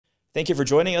Thank you for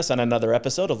joining us on another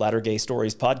episode of Latter Gay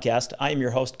Stories podcast. I am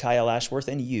your host, Kyle Ashworth,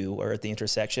 and you are at the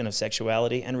intersection of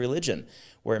sexuality and religion,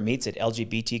 where it meets at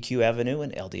LGBTQ Avenue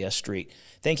and LDS Street.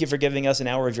 Thank you for giving us an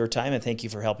hour of your time, and thank you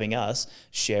for helping us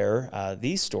share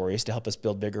these stories to help us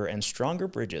build bigger and stronger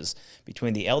bridges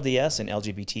between the LDS and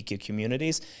LGBTQ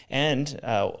communities, and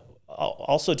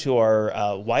also to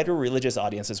our wider religious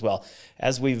audience as well.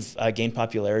 As we've gained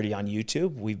popularity on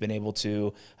YouTube, we've been able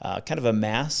to kind of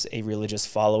amass a religious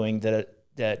following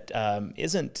that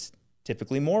isn't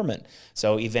typically Mormon.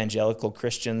 So evangelical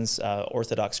Christians,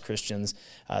 orthodox Christians,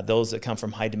 those that come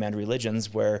from high demand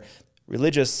religions where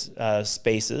religious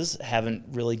spaces haven't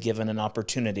really given an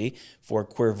opportunity for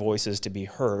queer voices to be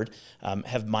heard,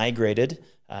 have migrated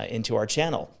into our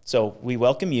channel. So we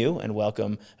welcome you and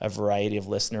welcome a variety of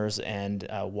listeners and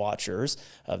watchers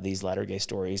of these Latter Gay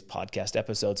Stories podcast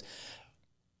episodes.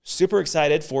 Super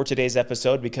excited for today's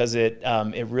episode because it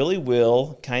really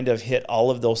will kind of hit all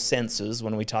of those senses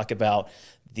when we talk about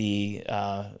the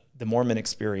Mormon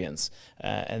experience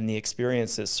and the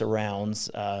experience that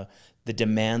surrounds the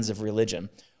demands of religion.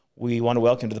 We want to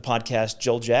welcome to the podcast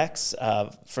Joel Jacks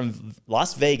from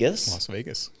Las Vegas,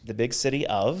 the big city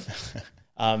of,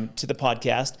 to the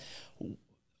podcast.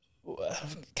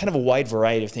 Kind of a wide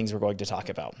variety of things we're going to talk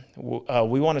about.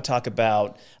 We want to talk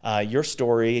about your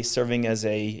story serving as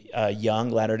a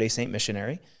young Latter-day Saint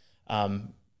missionary,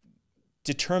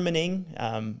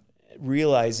 determining,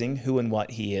 realizing who and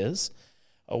what he is.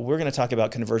 We're going to talk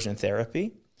about conversion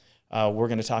therapy. We're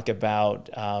going to talk about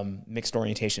mixed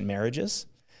orientation marriages.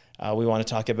 We want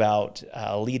to talk about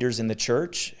leaders in the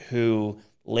church who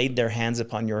laid their hands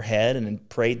upon your head and then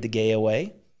prayed the gay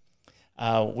away.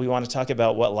 We want to talk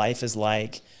about what life is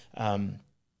like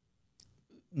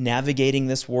navigating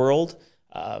this world,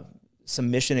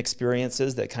 some mission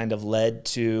experiences that kind of led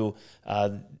to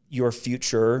your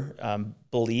future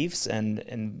beliefs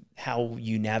and how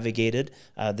you navigated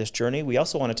this journey. We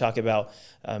also want to talk about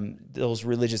those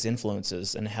religious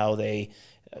influences and how they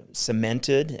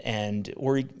cemented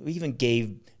or even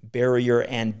gave barrier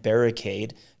and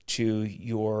barricade to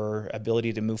your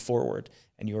ability to move forward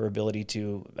and your ability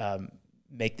to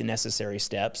make the necessary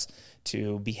steps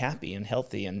to be happy and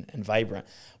healthy and vibrant.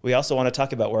 We also want to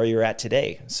talk about where you're at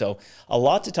today. So a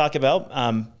lot to talk about.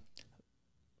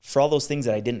 For all those things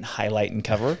that I didn't highlight and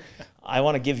cover, I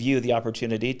want to give you the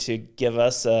opportunity to give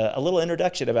us a little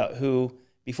introduction about who,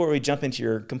 before we jump into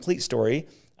your complete story,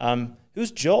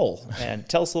 who's Joel? And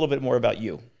tell us a little bit more about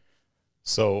you.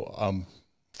 So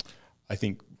I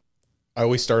think I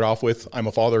always start off with, I'm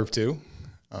a father of two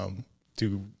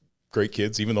great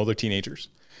kids, even though they're teenagers.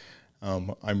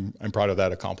 I'm proud of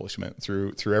that accomplishment.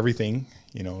 Through everything,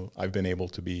 I've been able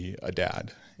to be a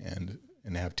dad and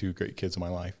have two great kids in my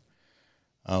life.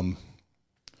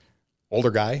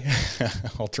 Older guy,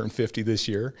 I'll turn 50 this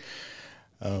year.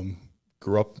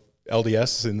 Grew up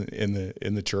LDS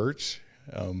in the church.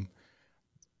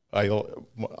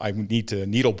 I need to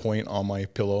needle point on my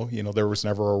pillow. There was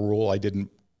never a rule I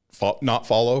didn't not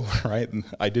follow, right? And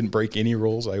I didn't break any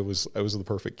rules. I was the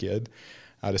perfect kid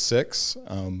out of six.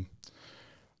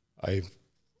 I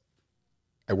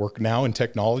work now in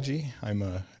technology. I'm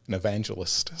an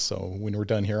evangelist. So when we're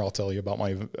done here, I'll tell you about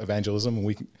my evangelism.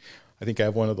 And I think I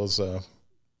have one of those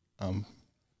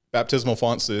baptismal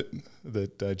fonts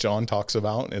that John talks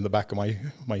about in the back of my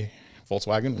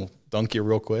Volkswagen. We'll dunk you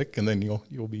real quick, and then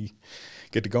you'll be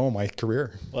good to go in my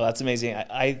career. Well, that's amazing.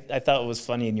 I thought it was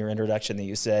funny in your introduction that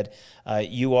you said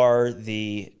you are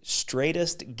the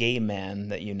straightest gay man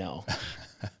that you know.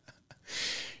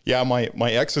 Yeah,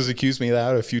 my ex has accused me of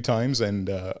that a few times, and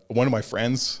one of my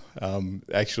friends,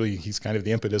 actually, he's kind of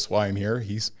the impetus why I'm here.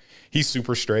 He's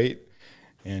super straight,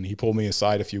 and he pulled me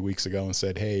aside a few weeks ago and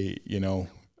said, "Hey,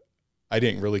 I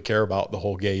didn't really care about the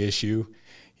whole gay issue."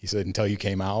 He said, "Until you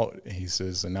came out." He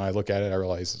says, and now I look at it, I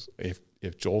realize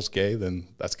if Joel's gay, then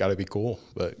that's got to be cool.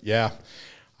 But yeah,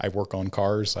 I work on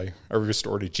cars. I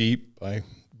restored a Jeep.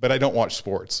 But I don't watch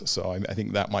sports, so I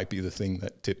think that might be the thing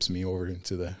that tips me over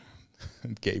into the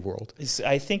gay world.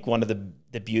 I think one of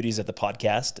the beauties of the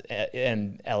podcast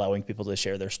and allowing people to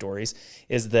share their stories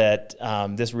is that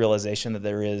this realization that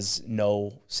there is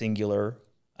no singular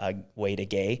way to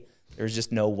gay. There's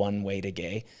just no one way to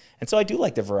gay. And so I do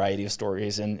like the variety of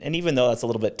stories. And even though that's a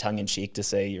little bit tongue-in-cheek to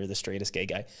say you're the straightest gay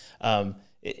guy,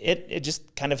 it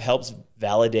just kind of helps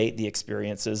validate the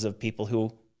experiences of people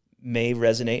who may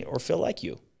resonate or feel like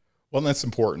you. Well, and that's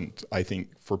important, I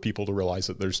think, for people to realize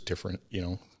that there's different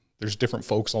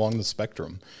folks along the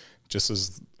spectrum. Just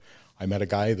as I met a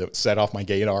guy that set off my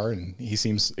gaydar, and he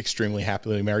seems extremely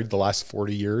happily married the last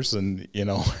 40 years. And, he's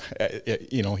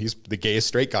the gayest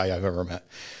straight guy I've ever met.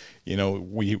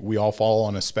 we all fall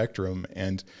on a spectrum.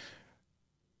 And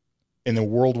in the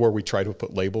world where we try to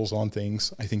put labels on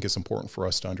things, I think it's important for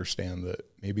us to understand that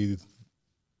maybe,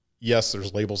 yes,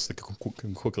 there's labels that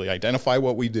can quickly identify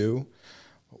what we do,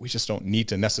 but we just don't need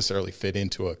to necessarily fit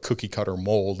into a cookie cutter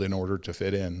mold in order to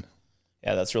fit in.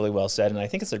 Yeah, that's really well said. And I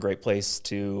think it's a great place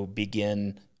to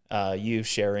begin you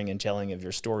sharing and telling of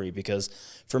your story, because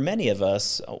for many of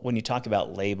us, when you talk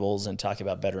about labels and talk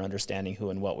about better understanding who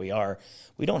and what we are,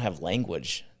 we don't have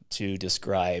language to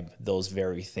describe those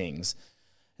very things.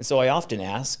 And so I often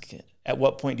ask, at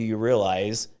what point do you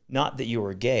realize, not that you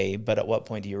were gay, but at what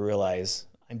point do you realize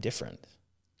I'm different?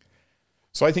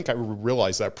 So I think I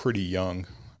realized that pretty young.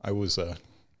 I was a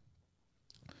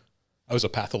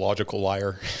pathological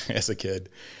liar as a kid.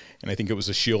 And I think it was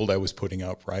a shield I was putting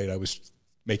up, right? I was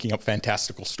making up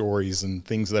fantastical stories and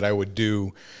things that I would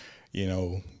do,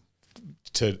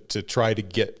 to try to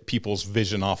get people's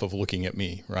vision off of looking at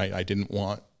me, right? I didn't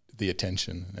want the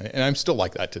attention. And I'm still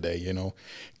like that today,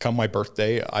 Come my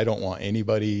birthday, I don't want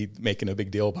anybody making a big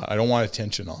deal about it. I don't want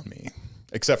attention on me,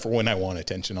 except for when I want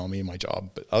attention on me in my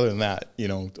job. But other than that,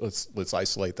 let's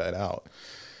isolate that out.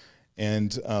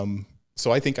 And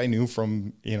so I think I knew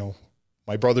from,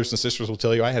 my brothers and sisters will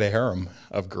tell you I had a harem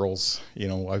of girls. I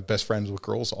was best friends with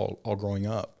girls all growing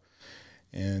up.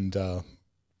 And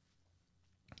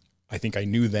I think I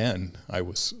knew then I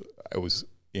was,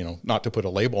 not to put a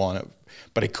label on it,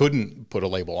 but I couldn't put a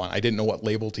label on it. I didn't know what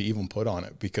label to even put on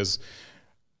it, because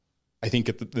I think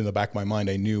in the back of my mind,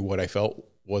 I knew what I felt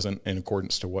wasn't in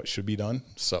accordance to what should be done.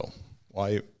 So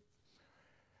why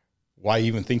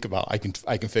even think about it?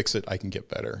 I can fix it. I can get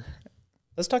better.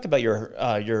 Let's talk about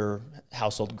your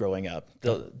household growing up,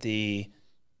 the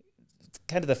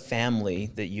kind of the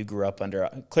family that you grew up under.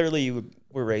 Clearly, you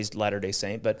were raised Latter-day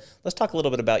Saint, but let's talk a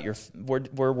little bit about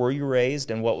where were you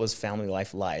raised and what was family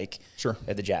life like? Sure.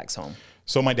 At the Jacks home.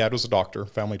 So my dad was a doctor,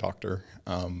 family doctor.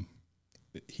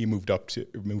 He moved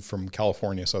from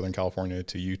California, Southern California,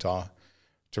 to Utah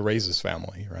to raise his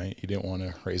family. Right, he didn't want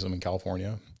to raise them in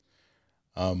California.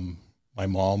 My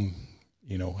mom,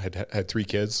 had 3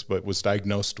 kids, but was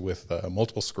diagnosed with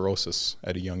multiple sclerosis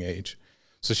at a young age.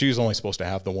 So she was only supposed to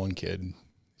have the 1 kid.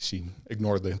 She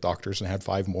ignored the doctors and had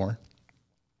 5 more.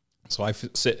 So I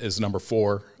sit as number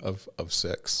 4 of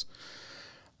 6.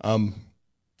 My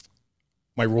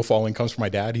rule following comes from my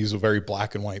dad. He was a very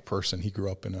black and white person. He grew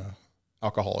up in an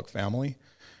alcoholic family.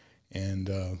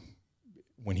 And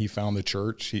when he found the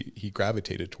church, he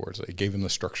gravitated towards it. It gave him the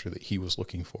structure that he was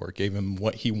looking for. It gave him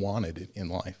what he wanted in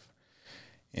life.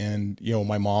 And,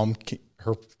 my mom,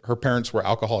 her parents were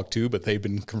alcoholic too, but they'd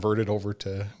been converted over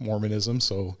to Mormonism.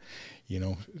 So,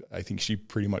 I think she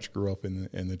pretty much grew up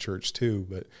in the church too.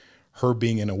 But her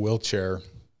being in a wheelchair,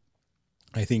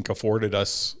 I think afforded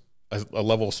us a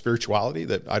level of spirituality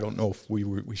that I don't know if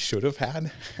we should have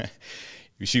had.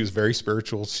 She was very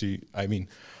spiritual.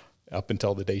 Up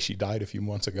until the day she died a few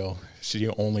months ago, she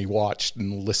only watched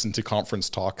and listened to conference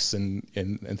talks and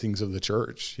things of the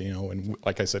church, and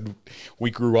like I said,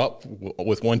 we grew up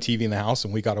with 1 TV in the house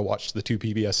and we got to watch the 2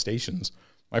 PBS stations.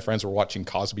 My friends were watching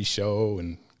Cosby Show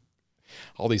and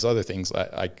all these other things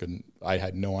I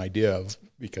had no idea of,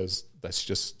 because that's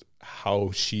just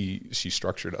how she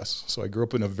structured us. So I grew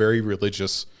up in a very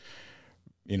religious,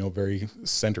 very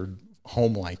centered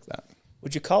home like that.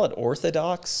 Would you call it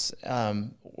orthodox?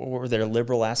 Were there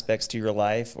liberal aspects to your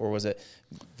life, or was it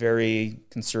very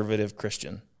conservative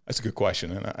Christian? That's a good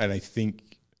question, and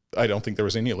I don't think there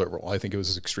was any liberal. I think it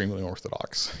was extremely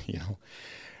orthodox.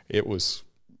 It was.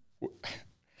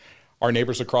 Our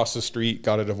neighbors across the street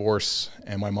got a divorce,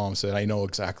 and my mom said, "I know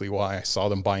exactly why. I saw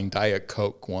them buying Diet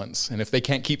Coke once, and if they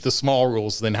can't keep the small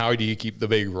rules, then how do you keep the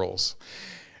big rules?"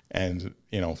 And,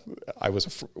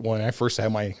 when I first had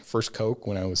my first Coke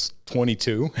when I was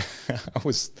 22, I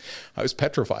was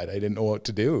petrified. I didn't know what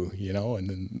to do, and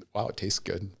then, wow, it tastes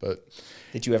good. But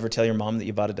did you ever tell your mom that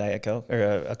you bought a Diet Coke or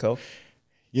a Coke?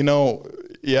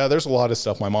 Yeah, there's a lot of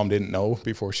stuff my mom didn't know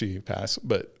before she passed,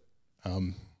 but,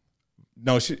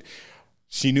 no,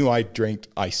 she knew I drank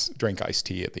iced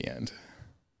tea at the end,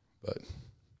 but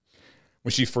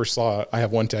when she first saw, I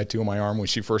have 1 tattoo on my arm. When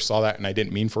she first saw that, and I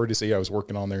didn't mean for her to see, I was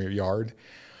working on their yard.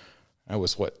 I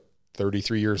was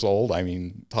 33 years old.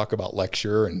 Talk about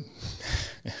lecture and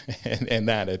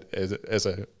that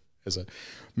as a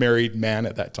married man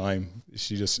at that time,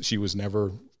 she was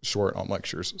never short on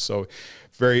lectures. So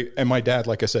and my dad,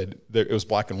 like I said, it was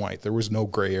black and white. There was no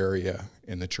gray area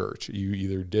in the church. You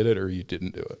either did it or you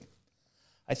didn't do it.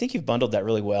 I think you've bundled that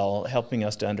really well, helping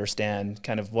us to understand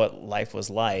kind of what life was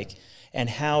like and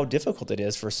how difficult it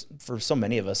is for so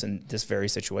many of us in this very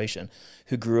situation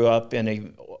who grew up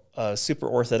in a super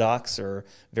orthodox or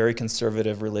very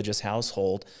conservative religious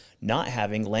household, not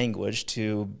having language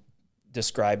to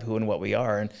describe who and what we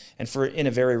are. And for, in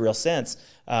a very real sense,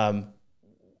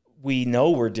 we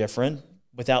know we're different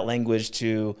without language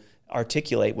to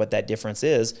articulate what that difference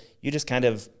is. You just kind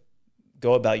of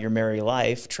go about your merry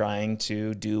life trying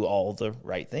to do all the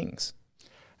right things.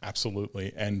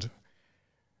 Absolutely. And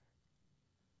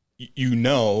you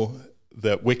know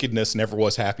that wickedness never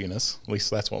was happiness. At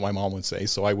least that's what my mom would say.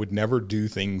 So I would never do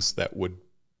things that would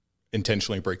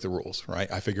intentionally break the rules,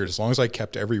 right? I figured as long as I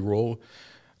kept every rule,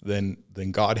 then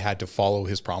God had to follow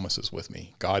his promises with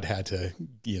me. God had to,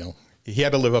 he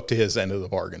had to live up to his end of the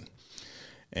bargain.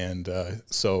 And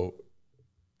so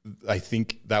I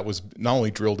think that was not only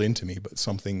drilled into me, but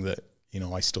something that,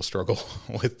 I still struggle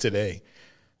with today.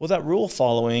 Well, that rule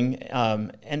following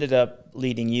ended up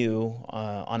leading you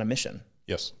on a mission.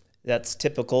 Yes. That's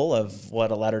typical of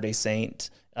what a Latter-day Saint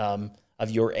of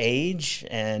your age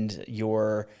and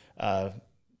your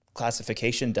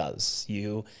classification does.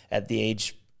 You, at the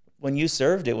age when you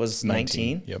served, it was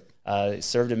 19. Yep.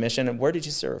 Served a mission. And where did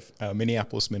you serve?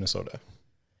 Minneapolis, Minnesota.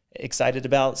 Excited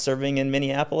about serving in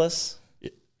Minneapolis?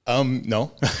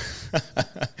 No.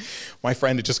 My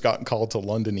friend had just gotten called to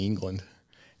London, England,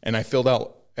 and I filled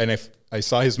out, and I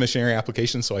saw his missionary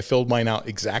application, so I filled mine out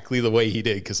exactly the way he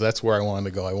did, because that's where I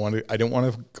wanted to go. I didn't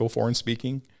want to go foreign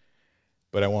speaking,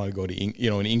 but I wanted to go to,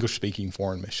 an English speaking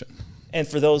foreign mission. And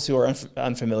for those who are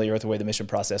unfamiliar with the way the mission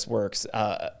process works,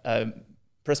 a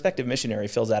prospective missionary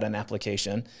fills out an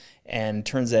application and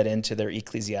turns that into their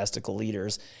ecclesiastical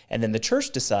leaders, and then the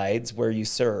church decides where you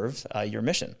serve your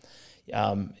mission.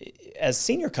 As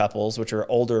senior couples, which are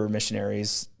older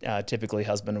missionaries, typically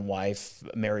husband and wife,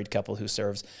 married couple who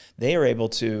serves, they are able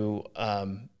to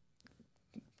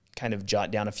kind of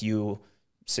jot down a few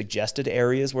suggested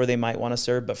areas where they might want to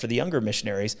serve. But for the younger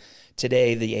missionaries,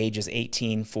 today the age is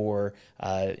 18 for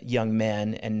young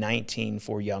men and 19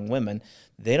 for young women.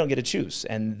 They don't get to choose,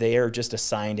 and they are just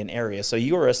assigned an area. So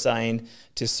you are assigned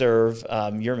to serve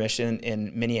your mission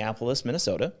in Minneapolis,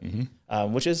 Minnesota,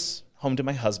 which is home to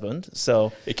my husband.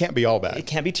 So it can't be all bad. It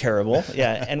can't be terrible.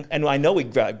 Yeah. And I know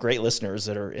we've got great listeners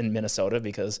that are in Minnesota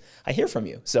because I hear from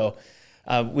you. So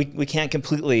we can't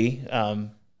completely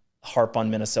harp on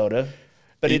Minnesota,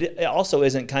 but it also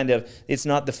isn't it's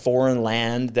not the foreign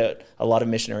land that a lot of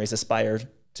missionaries aspire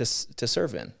to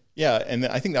serve in. Yeah. And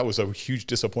I think that was a huge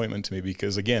disappointment to me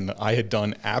because, again, I had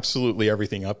done absolutely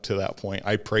everything up to that point.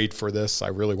 I prayed for this. I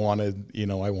really wanted,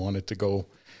 I wanted to go.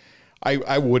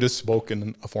 I would have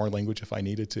spoken a foreign language if I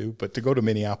needed to, but to go to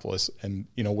Minneapolis and,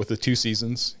 with the 2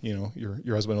 seasons,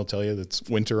 your husband will tell you that's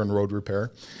winter and road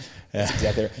repair. That's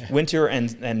exactly right. Winter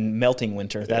and melting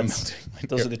winter. Those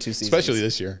are the 2 seasons. Especially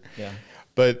this year. Yeah.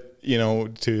 But,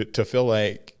 to feel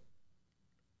like,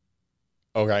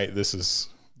 okay, this is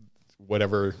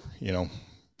whatever,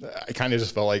 I kind of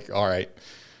just felt like, all right,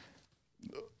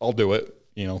 I'll do it.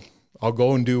 I'll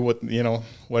go and do what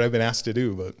I've been asked to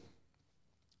do,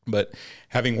 But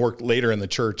having worked later in the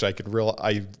church, I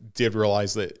did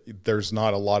realize that there's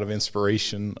not a lot of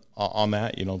inspiration on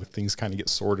that. Things kind of get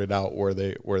sorted out where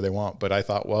they want. But I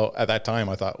thought, at that time,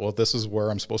 if this is where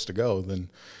I'm supposed to go, then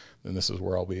this is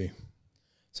where I'll be.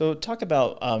 So talk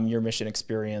about your mission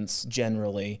experience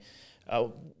generally.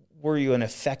 Were you an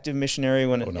effective missionary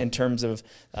in terms of,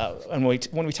 and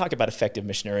when we talk about effective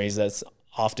missionaries, that's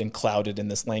often clouded in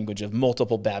this language of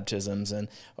multiple baptisms and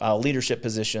leadership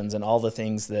positions and all the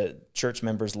things that church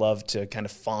members love to kind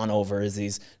of fawn over as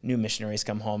these new missionaries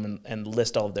come home and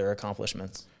list all of their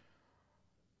accomplishments.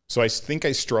 So I think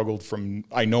I struggled from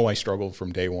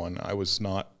day one. I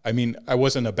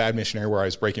wasn't a bad missionary where I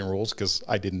was breaking rules because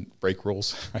I didn't break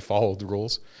rules. I followed the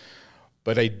rules,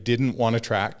 but I didn't want to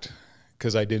tract.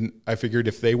 Because I figured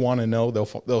if they want to know,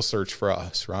 they'll search for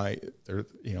us, right?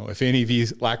 If any of you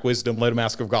lack wisdom, let them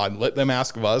ask of God. Let them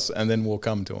ask of us, and then we'll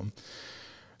come to them.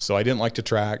 So I didn't like to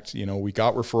tract. We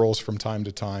got referrals from time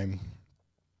to time.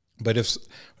 But if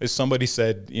somebody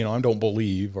said, I don't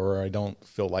believe or I don't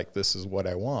feel like this is what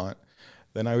I want,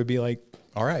 then I would be like,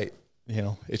 all right,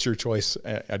 it's your choice.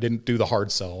 I didn't do the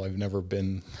hard sell. I've never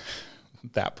been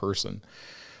that person.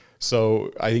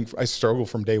 So I think I struggled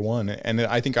from day one. And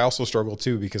I think I also struggled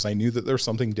too, because I knew that there was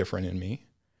something different in me.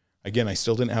 Again, I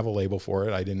still didn't have a label for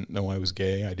it. I didn't know I was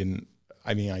gay. I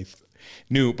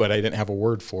knew, but I didn't have a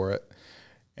word for it.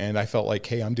 And I felt like,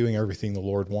 hey, I'm doing everything the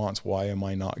Lord wants. Why am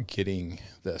I not getting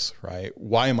this, right?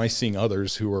 Why am I seeing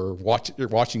others who are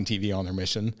watching TV on their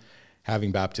mission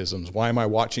having baptisms? Why am I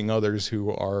watching others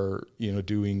who are,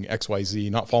 doing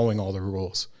XYZ, not following all the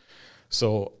rules?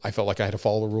 So I felt like I had to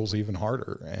follow the rules even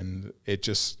harder. And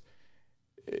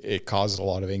it caused a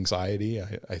lot of anxiety.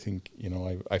 I think,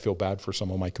 I feel bad for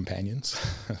some of my companions,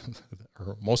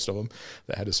 or most of them,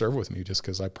 that had to serve with me, just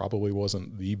because I probably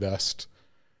wasn't the best.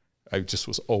 I just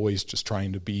was always just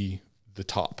trying to be the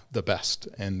top, the best.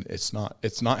 And it's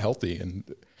not healthy.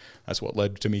 And that's what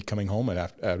led to me coming home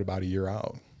at about a year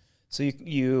out. So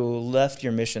you left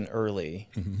your mission early.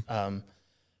 Mm-hmm.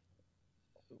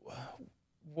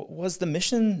 Was the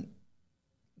mission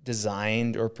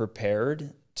designed or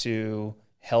prepared to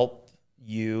help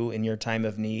you in your time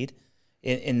of need,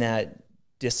 in that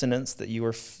dissonance that you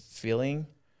were feeling?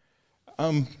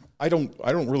 I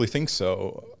don't really think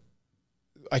so.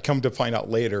 I come to find out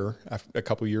later, a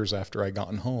couple of years after I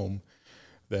gotten home,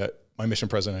 that my mission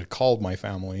president had called my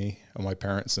family and my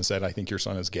parents and said, "I think your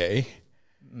son is gay."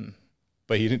 Mm.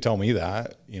 But he didn't tell me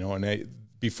that, and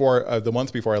the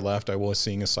month before I left, I was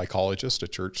seeing a psychologist, a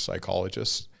church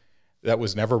psychologist. That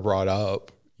was never brought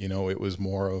up. It was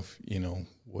more of,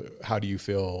 how do you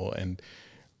feel? And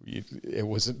there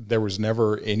was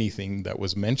never anything that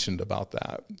was mentioned about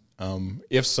that.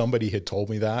 If somebody had told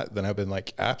me that, then I've been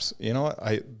like,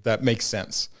 that makes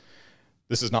sense.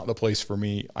 This is not the place for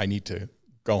me. I need to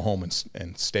go home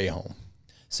and stay home.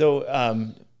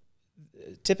 So,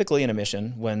 typically in a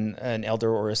mission, when an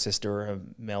elder or a sister, a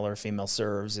male or female,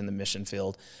 serves in the mission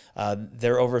field,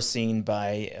 they're overseen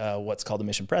by what's called a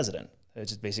mission president,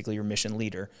 which is basically your mission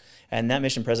leader. And that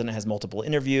mission president has multiple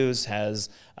interviews, has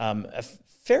a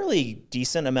fairly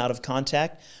decent amount of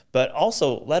contact, but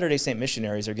also Latter-day Saint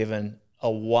missionaries are given a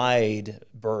wide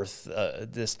berth,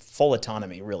 this full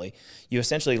autonomy, really. You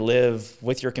essentially live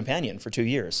with your companion for 2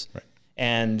 years. Right.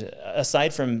 And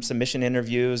aside from some mission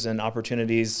interviews and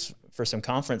opportunities for some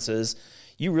conferences,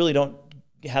 you really don't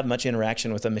have much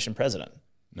interaction with a mission president.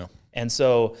 No. And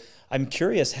so I'm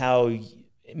curious how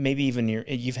maybe even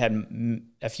you've had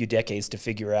a few decades to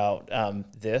figure out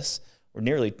this, or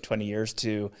nearly 20 years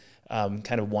to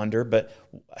kind of wonder, but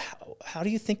how do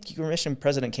you think your mission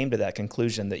president came to that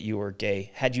conclusion that you were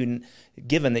gay,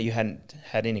 given that you hadn't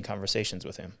had any conversations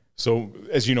with him? So,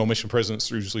 as you know, mission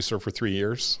presidents usually serve for 3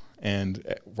 years, and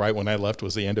right when I left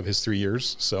was the end of his 3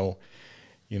 years. So,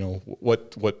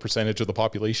 what percentage of the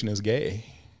population is gay?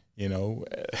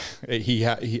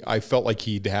 I felt like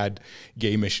he'd had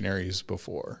gay missionaries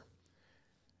before,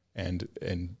 and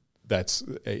that's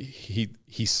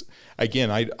he's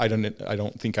again. I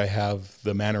don't think I have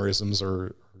the mannerisms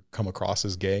or come across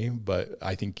as gay, but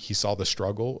I think he saw the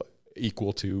struggle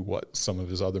equal to what some of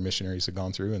his other missionaries had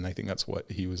gone through, and I think that's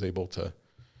what he was able to.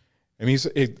 I mean, he's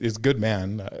a good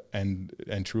man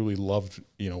and truly loved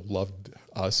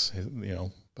us,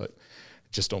 but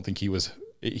just don't think he was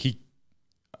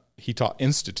he taught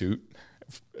institute,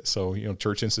 so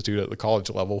church institute at the college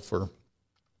level for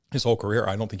his whole career.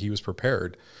 I don't think he was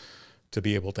prepared to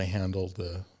be able to handle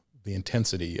the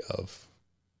intensity of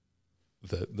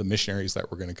the missionaries that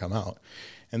were going to come out.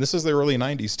 And this is the early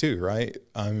 90s too, right?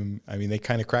 I mean, they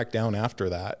kind of cracked down after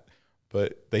that,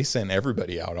 but they sent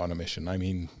everybody out on a mission. I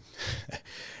mean,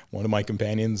 one of my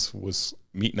companions was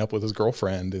meeting up with his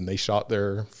girlfriend, and they shot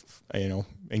their,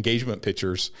 engagement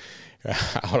pictures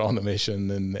out on the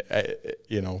mission. And,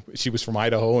 she was from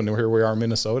Idaho, and here we are in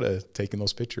Minnesota taking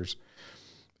those pictures.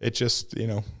 It just,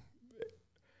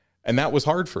 and that was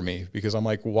hard for me, because I'm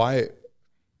like, why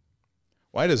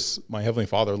does my Heavenly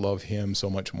Father love him so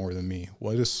much more than me?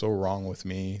 What is so wrong with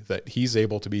me that he's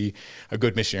able to be a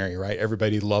good missionary, right?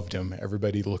 Everybody loved him.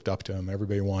 Everybody looked up to him.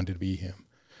 Everybody wanted to be him.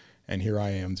 And here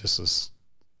I am, just this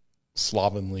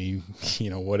slovenly,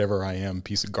 whatever I am,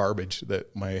 piece of garbage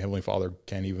that my Heavenly Father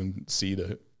can't even see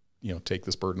to, take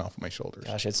this burden off of my shoulders.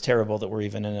 Gosh, it's terrible that we're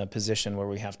even in a position where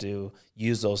we have to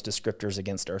use those descriptors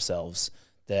against ourselves,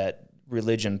 that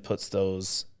religion puts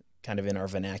those kind of in our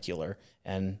vernacular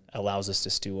and allows us to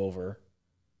stew over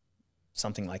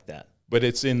something like that. But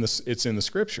it's in the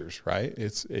scriptures, right?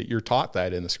 You're taught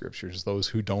that in the scriptures. Those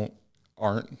who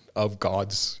aren't of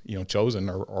God's, chosen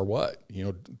or what,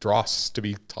 dross to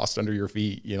be tossed under your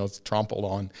feet, trampled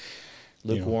on,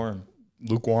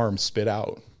 lukewarm, spit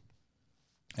out.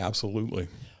 Absolutely.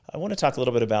 I want to talk a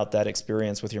little bit about that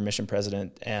experience with your mission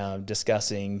president,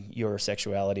 discussing your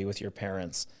sexuality with your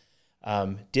parents.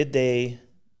 Did they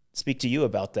speak to you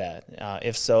about that?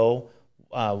 If so,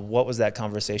 what was that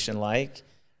conversation like?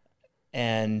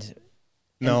 And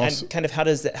kind of how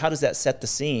does that set the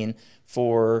scene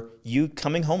for you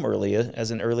coming home early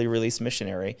as an early release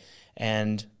missionary,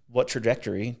 and what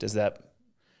trajectory does that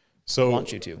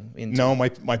want you to? No,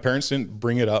 my parents didn't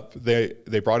bring it up.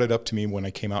 They brought it up to me when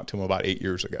I came out to them about 8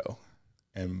 years ago.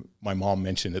 And my mom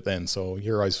mentioned it then. So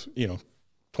here I was,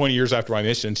 20 years after my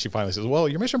mission, she finally says, well,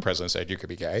 your mission president said you could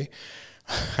be gay.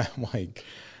 I'm like,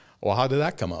 well, how did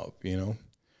that come up,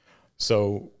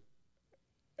 So,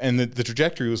 and the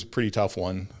trajectory was a pretty tough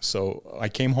one. So I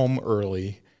came home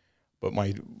early, but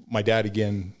my dad,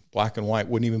 again, black and white,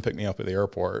 wouldn't even pick me up at the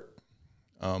airport.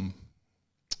 My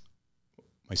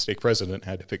stake president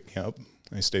had to pick me up.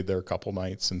 I stayed there a couple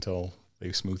nights until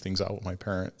they smoothed things out with my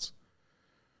parents.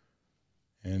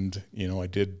 And,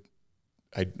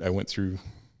 I went through,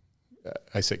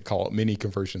 call it mini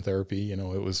conversion therapy.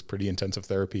 It was pretty intensive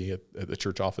therapy at the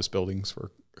church office buildings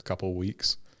for a couple of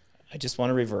weeks. I just want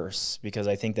to reverse, because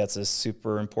I think that's a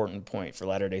super important point for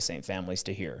Latter-day Saint families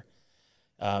to hear.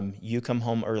 You come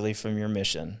home early from your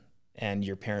mission and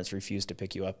your parents refuse to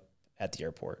pick you up at the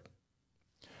airport.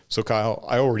 So Kyle,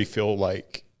 I already feel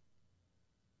like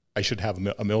I should have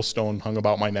a millstone hung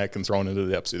about my neck and thrown into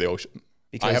the depths of the ocean.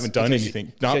 I haven't done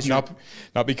anything.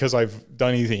 Not because I've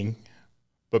done anything,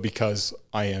 but because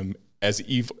I am as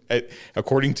evil.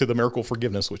 According to the miracle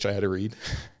forgiveness, which I had to read,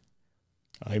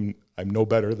 I'm no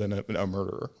better than a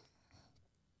murderer.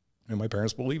 And my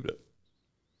parents believed it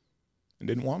and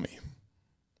didn't want me.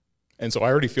 And so I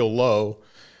already feel low,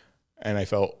 and I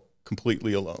felt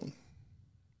completely alone.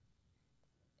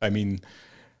 I mean,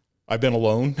 I've been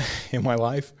alone in my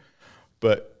life,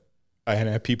 but I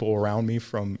hadn't had people around me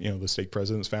from, the stake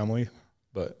president's family,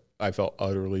 but I felt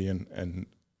utterly and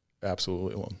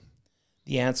absolutely alone.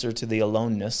 The answer to the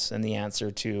aloneness and the answer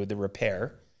to the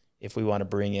repair, if we want to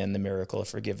bring in the miracle of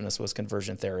forgiveness, was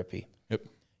conversion therapy. Yep.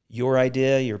 Your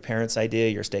idea, your parents' idea,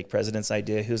 your stake president's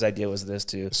idea, whose idea was this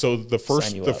to So the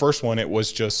first one, it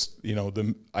was just,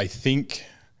 I think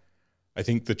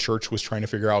the church was trying to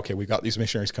figure out, okay, we got these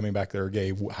missionaries coming back that are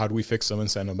gay. How do we fix them and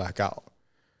send them back out?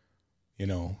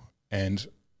 And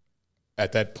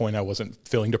at that point, I wasn't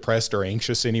feeling depressed or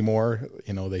anxious anymore.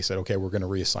 They said, okay, we're going to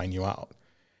reassign you out.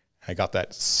 I got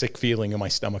that sick feeling in my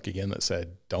stomach again that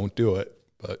said, don't do it.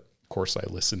 But of course, I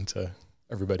listened to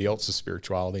everybody else's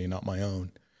spirituality and not my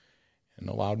own, and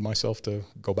allowed myself to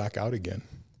go back out again.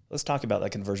 Let's talk about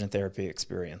that conversion therapy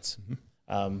experience.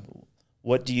 Mm-hmm.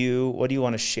 What do you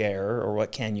want to share, or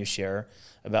what can you share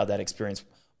about that experience?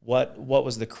 What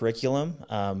was the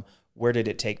curriculum? Where did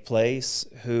it take place?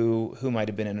 Who might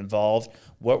have been involved?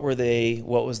 What was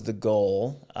the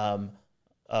goal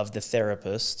of the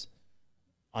therapist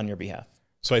on your behalf?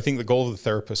 So I think the goal of the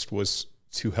therapist was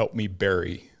to help me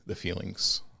bury the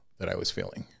feelings that I was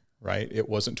feeling, right? It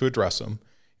wasn't to address them.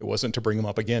 It wasn't to bring them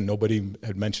up again. Nobody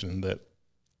had mentioned that,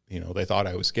 they thought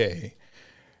I was gay.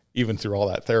 Even through all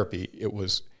that therapy, it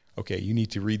was, okay, you need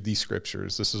to read these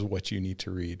scriptures. This is what you need to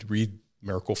read. Read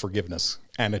miracle forgiveness,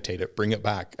 annotate it, bring it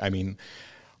back. I mean,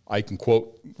 I can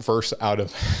quote verse out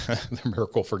of the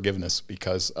miracle forgiveness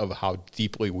because of how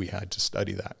deeply we had to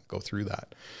study that, go through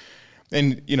that.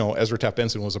 And, Ezra Taft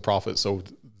Benson was a prophet, so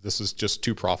this is just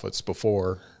 2 prophets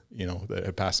before, that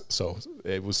had passed. So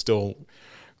it was still,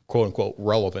 quote unquote,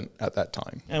 relevant at that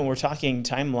time. And we're talking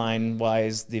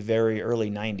timeline-wise, the very early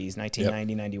 90s,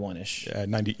 1990, 91-ish.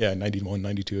 Yeah, 91,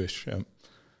 92-ish. Yeah.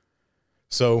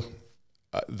 So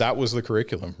that was the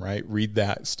curriculum, right? Read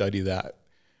that, study that.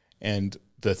 And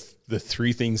the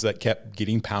 3 things that kept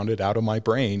getting pounded out of my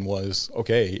brain was,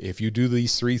 okay, if you do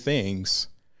these 3 things,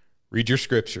 read your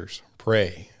scriptures,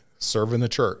 pray, serve in the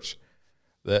church,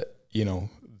 that,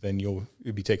 then you'll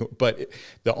be taken. But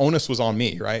the onus was on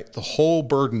me, right? The whole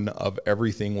burden of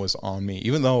everything was on me.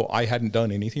 Even though I hadn't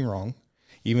done anything wrong,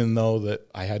 even though that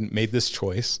I hadn't made this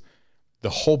choice,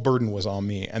 the whole burden was on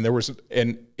me. And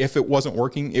if it wasn't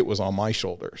working, it was on my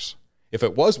shoulders. If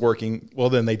it was working,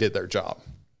 well, then they did their job.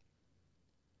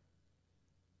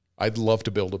 I'd love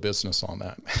to build a business on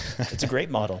that. It's a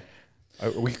great model.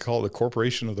 We could call it the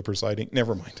corporation of the presiding.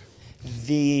 Never mind.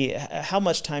 How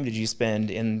much time did you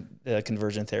spend in the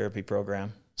conversion therapy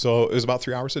program? So it was about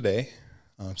 3 hours a day,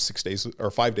 6 days or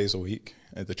 5 days a week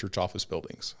at the church office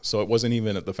buildings. So it wasn't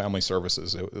even at the family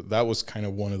services. That was kind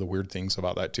of one of the weird things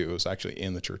about that too. It was actually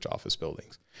in the church office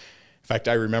buildings. In fact,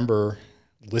 I remember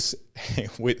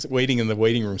waiting in the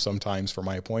waiting room sometimes for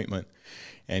my appointment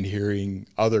and hearing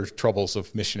other troubles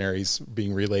of missionaries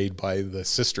being relayed by the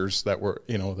sisters that were,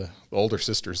 the older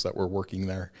sisters that were working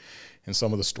there, and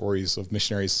some of the stories of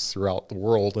missionaries throughout the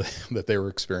world that they were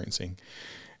experiencing.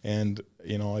 And,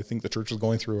 I think the church was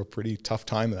going through a pretty tough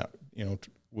time that,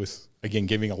 with, again,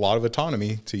 giving a lot of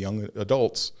autonomy to young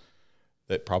adults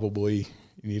that probably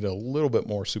need a little bit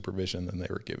more supervision than they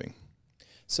were giving.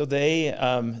 So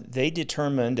they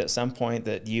determined at some point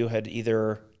that you had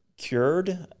either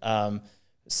cured,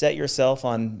 set yourself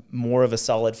on more of a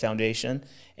solid foundation,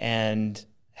 and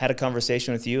had a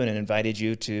conversation with you and invited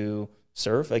you to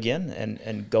serve again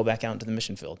and go back out into the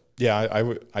mission field. Yeah,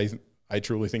 I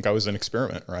truly think I was an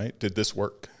experiment, right? Did this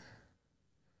work?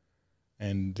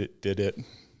 And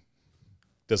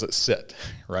does it sit,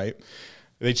 right?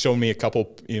 They'd shown me a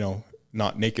couple,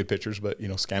 not naked pictures, but,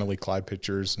 scantily clad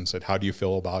pictures, and said, how do you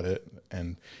feel about it?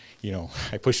 And,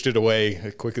 I pushed it away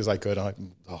as quick as I could. I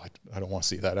don't want to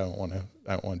see that. I don't want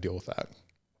to deal with that.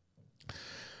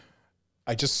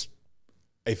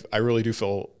 I really do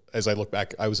feel, as I look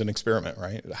back, I was an experiment,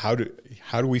 right? How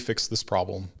do we fix this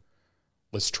problem?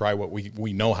 Let's try what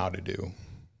we know how to do,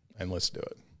 and let's do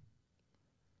it.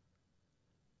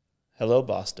 Hello,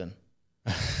 Boston.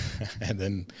 And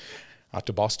then out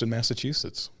to Boston,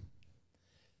 Massachusetts.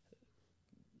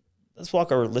 Let's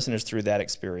walk our listeners through that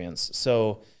experience.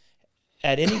 So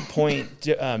at any point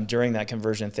during that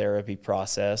conversion therapy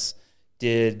process,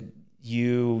 did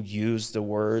you use the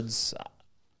words,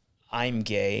 I'm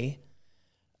gay?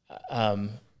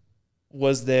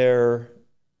 Was there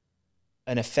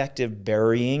an effective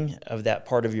burying of that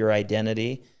part of your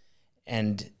identity?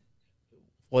 And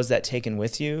was that taken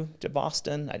with you to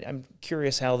Boston? I'm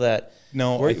curious how that,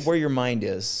 where your mind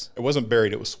is. It wasn't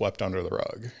buried. It was swept under the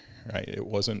rug, right? It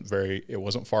wasn't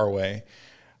far away.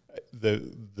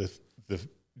 The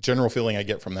general feeling I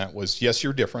get from that was, yes,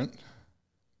 you're different,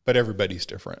 but everybody's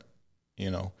different,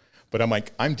 but I'm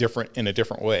like, I'm different in a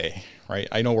different way, right?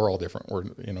 I know we're all different.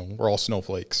 We're all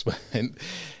snowflakes, but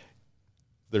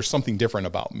there's something different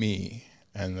about me.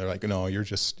 And they're like, no, you're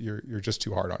just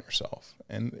too hard on yourself.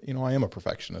 And, I am a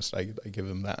perfectionist. I give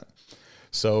them that.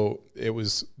 So it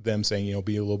was them saying,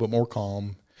 be a little bit more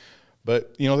calm.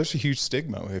 But, there's a huge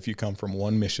stigma if you come from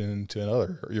one mission to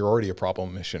another. You're already a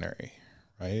problem missionary,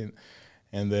 right?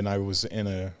 And then I was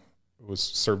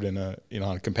served in on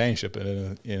a companionship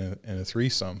in a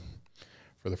threesome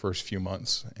for the first few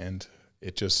months. And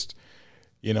it just,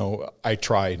 I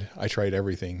tried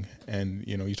everything. And,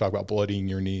 you talk about bloodying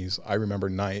your knees. I remember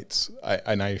nights I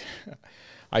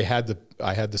had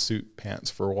the suit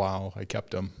pants for a while. I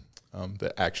kept them,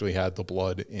 that actually had the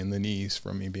blood in the knees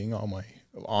from me being on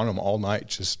them all night,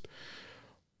 just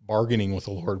bargaining with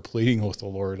the Lord, pleading with the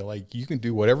Lord. Like, you can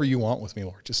do whatever you want with me,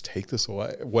 Lord. Just take this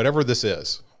away. Whatever this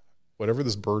is, whatever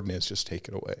this burden is, just take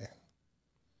it away.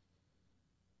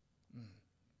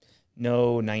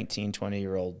 No 19,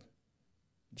 20-year-old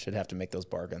should have to make those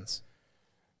bargains.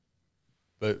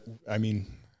 But I mean,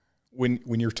 when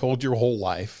you're told your whole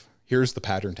life, here's the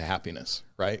pattern to happiness,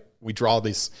 right? We draw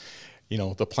this,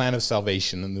 the plan of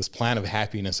salvation and this plan of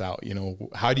happiness out.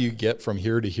 How do you get from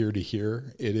here to here to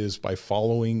here? It is by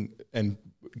following and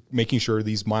making sure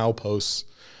these mileposts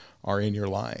are in your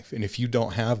life. And if you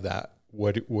don't have that,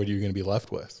 what are you going to be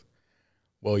left with?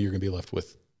 Well, you're going to be left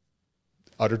with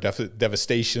utter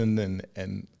devastation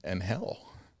and hell.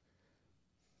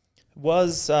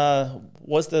 Was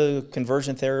the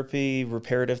conversion therapy,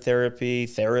 reparative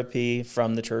therapy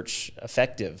from the church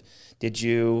effective? Did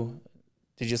you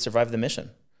survive the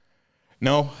mission?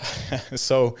 No.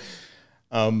 So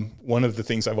one of the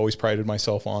things I've always prided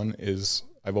myself on is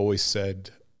I've always said,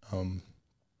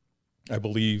 I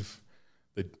believe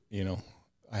that,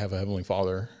 I have a Heavenly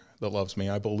Father that loves me.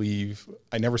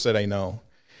 I never said I know.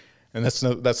 And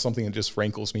that's something that just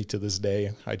rankles me to this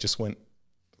day. I just went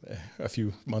a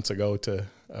few months ago to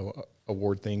a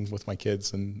ward thing with my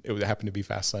kids, and it happened to be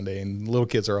Fast Sunday, and little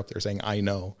kids are up there saying, I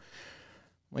know.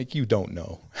 Like, you don't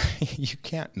know. You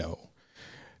can't know.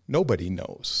 Nobody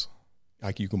knows.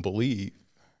 Like, you can believe.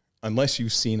 Unless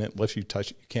you've seen it, unless you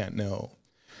touch it, you can't know.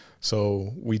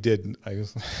 So I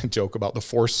joke about the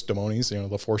forced testimonies,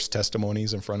 the forced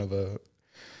testimonies in front of a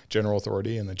general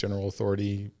authority, and the general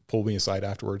authority pulled me aside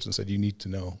afterwards and said, you need to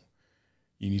know.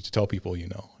 You need to tell people you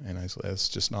know. And I said, that's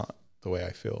just not the way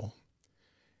I feel.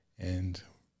 And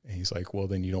he's like, well,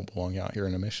 then you don't belong out here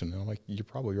in a mission. And I'm like, you're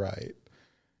probably right.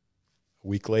 A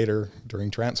week later,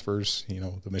 during transfers,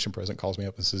 the mission president calls me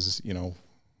up and says, we're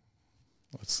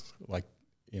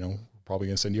probably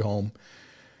going to send you home.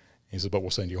 He says, but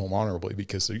we'll send you home honorably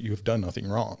because you have done nothing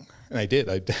wrong. And I did.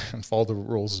 I followed the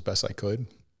rules as best I could.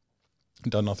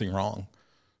 Done nothing wrong.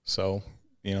 So,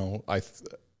 I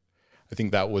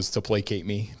think that was to placate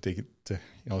me to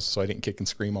so I didn't kick and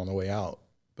scream on the way out.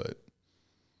 But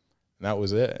that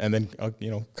was it. And then,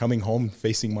 coming home,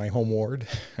 facing my home ward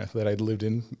that I'd lived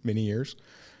in many years.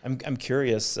 I'm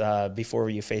curious, before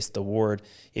you faced the ward,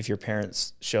 if your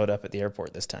parents showed up at the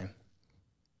airport this time.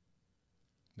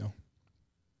 No.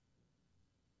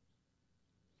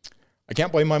 I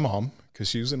can't blame my mom because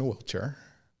she was in a wheelchair.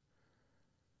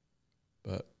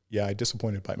 But, yeah, I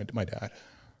disappointed my dad.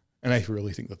 And I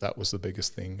really think that was the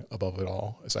biggest thing above it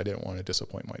all, is I didn't want to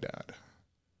disappoint my dad.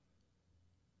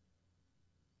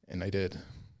 And I did.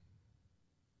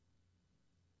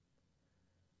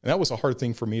 And that was a hard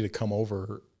thing for me to come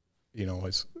over,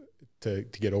 as to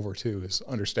get over too, is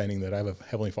understanding that I have a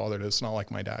Heavenly Father that's not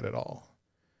like my dad at all.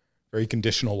 Very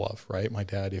conditional love, right? My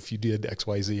dad, if you did X,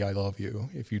 Y, Z, I love you.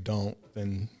 If you don't,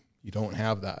 then you don't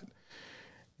have that.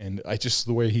 And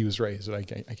the way he was raised, I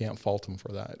can't fault him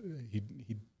for that. He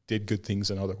did good things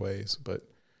in other ways, but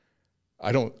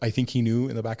I think he knew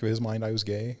in the back of his mind I was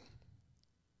gay.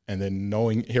 And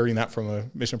then hearing that from a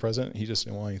mission president, he just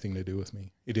didn't want anything to do with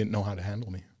me. He didn't know how to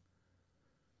handle me.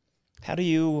 How do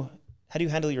you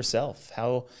handle yourself?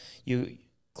 How you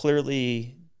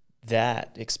clearly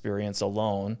that experience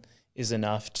alone is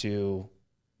enough to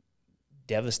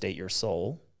devastate your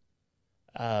soul.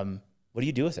 What do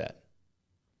you do with that?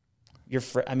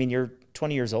 You're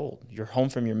 20 years old. You're home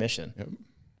from your mission. Yep.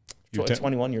 You're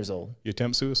 21 years old. You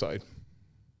attempt suicide.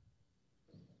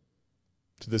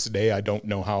 To this day, I don't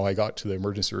know how I got to the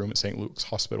emergency room at St. Luke's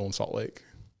Hospital in Salt Lake.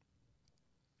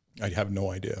 I have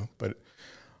no idea, but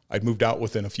I'd moved out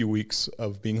within a few weeks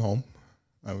of being home.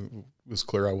 I was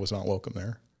clear I was not welcome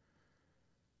there.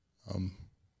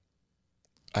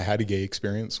 I had a gay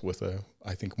experience with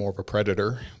I think more of a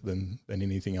predator than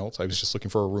anything else. I was just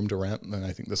looking for a room to rent, and then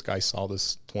I think this guy saw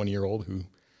this 20-year-old who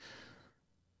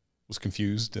was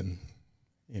confused, and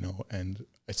and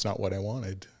it's not what I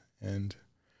wanted. And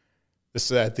the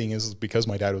sad thing is because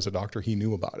my dad was a doctor, he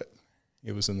knew about it.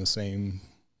 It was in the same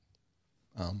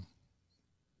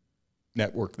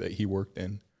network that he worked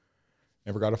in.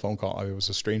 Never got a phone call. I was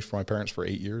estranged from my parents for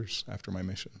 8 years after my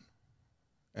mission.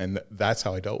 And that's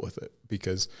how I dealt with it,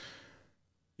 because,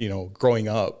 growing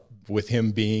up with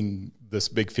him being this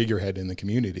big figurehead in the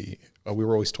community, we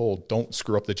were always told, don't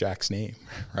screw up the Jack's name,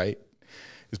 right?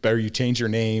 It's better you change your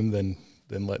name than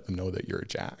let them know that you're a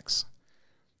Jack's.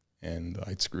 And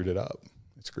I'd screwed it up.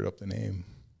 I screwed up the name.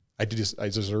 I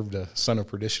deserved a son of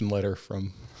perdition letter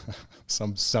from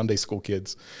some Sunday school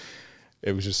kids.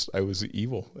 It was I was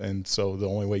evil. And so the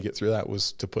only way to get through that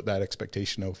was to put that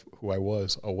expectation of who I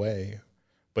was away,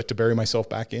 but to bury myself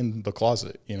back in the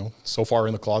closet, so far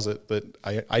in the closet that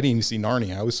I didn't even see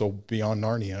Narnia. I was so beyond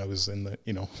Narnia. I was in the,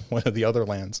 one of the other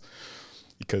lands,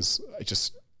 because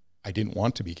I didn't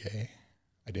want to be gay.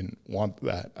 I didn't want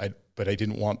that. But I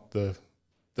didn't want the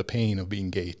pain of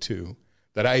being gay too,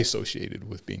 that I associated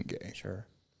with being gay. Sure.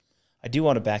 I do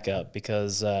want to back up,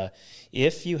 because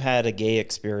if you had a gay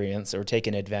experience or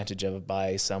taken advantage of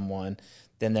by someone,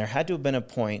 then there had to have been a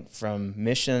point from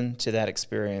mission to that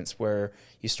experience where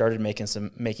you started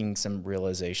making some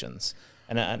realizations.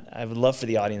 And I would love for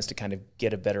the audience to kind of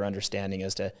get a better understanding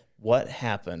as to what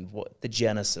happened, what the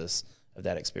genesis of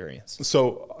that experience.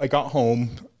 So I got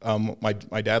home.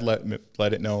 My dad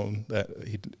let it know that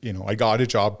I got a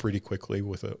job pretty quickly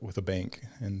with a bank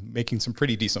and making some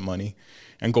pretty decent money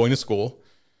and going to school.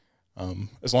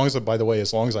 As long as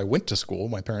I went to school,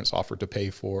 my parents offered to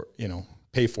pay for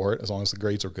it as long as the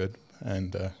grades are good.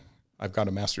 And I've got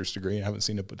a master's degree. I haven't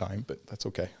seen a dime, but that's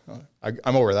okay.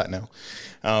 I'm over that now.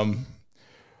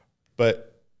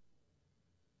 But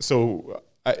so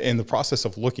in the process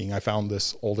of looking, I found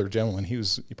this older gentleman. He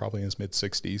was probably in his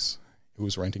mid-60s, who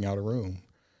was renting out a room.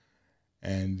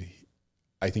 And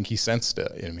I think he sensed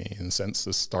it in me and sensed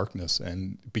this darkness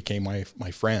and became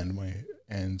my friend.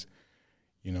 It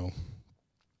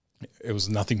was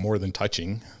nothing more than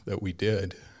touching that we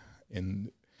did in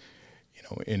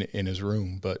his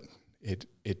room, but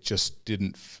it just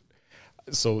didn't.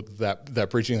 So that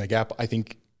bridging the gap, I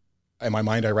think, in my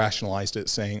mind, I rationalized it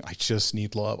saying, I just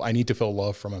need love. I need to feel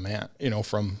love from a man,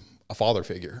 from a father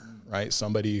figure, right?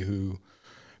 Somebody who,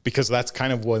 because that's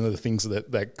kind of one of the things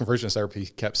that conversion therapy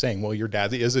kept saying. Well, your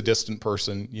dad is a distant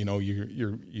person.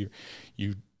 You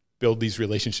build these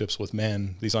relationships with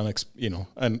men, these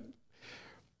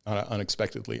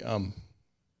unexpectedly,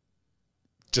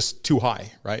 just too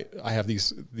high, right? I have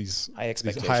these high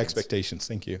expectations.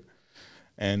 Thank you,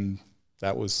 and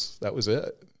that was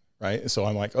it. Right. So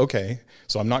I'm like, okay,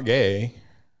 so I'm not gay.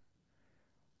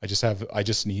 I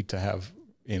just need to have,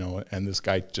 and this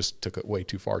guy just took it way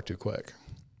too far too quick.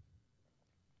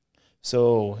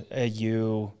 So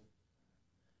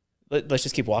let's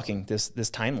just keep walking this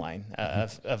timeline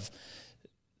of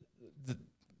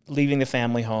leaving the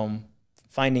family home,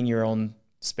 finding your own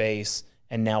space,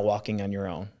 and now walking on your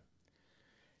own.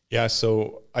 Yeah.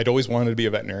 So I'd always wanted to be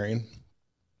a veterinarian.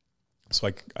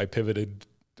 So I pivoted.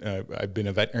 I've been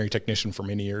a veterinary technician for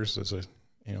many years as a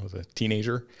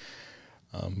teenager.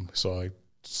 So I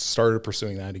started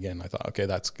pursuing that again. I thought, okay,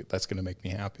 that's going to make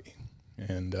me happy.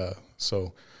 And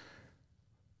so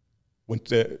went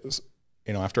to,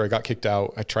 after I got kicked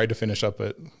out, I tried to finish up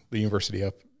at the university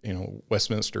up,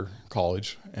 Westminster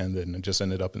College, and then just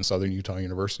ended up in Southern Utah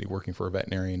University working for a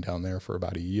veterinarian down there for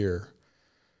about a year.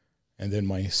 And then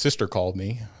my sister called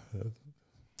me,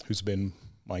 who's been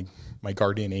my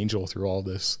guardian angel through all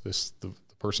this, the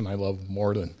person I love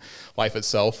more than life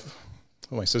itself.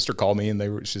 My sister called me,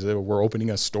 and she said, we're opening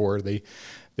a store. They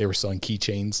were selling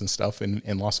keychains and stuff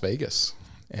in Las Vegas,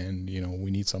 and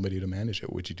we need somebody to manage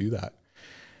it. Would you do that?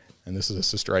 And this is a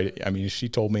sister. I mean, if she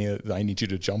told me that I need you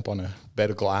to jump on a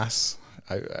bed of glass,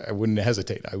 I wouldn't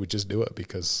hesitate. I would just do it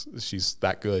because she's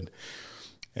that good.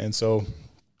 And so,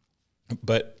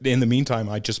 but in the meantime,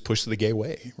 I just pushed the gay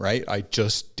way, right? I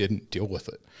just didn't deal with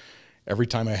it. Every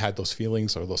time I had those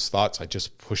feelings or those thoughts, I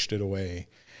just pushed it away.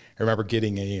 I remember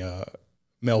getting a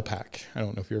Mail Pack. I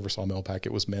don't know if you ever saw Mail Pack.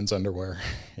 It was men's underwear,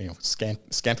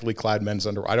 scantily clad men's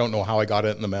underwear. I don't know how I got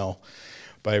it in the mail,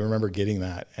 but I remember getting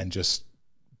that and just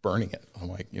burning it. I'm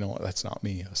like, that's not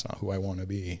me. That's not who I want to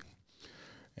be.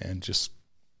 And just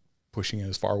pushing it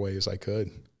as far away as I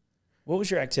could. What was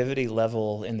your activity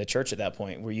level in the church at that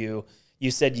point? Were you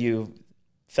said you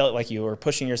felt like you were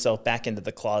pushing yourself back into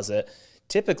the closet.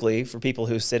 Typically, for people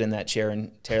who sit in that chair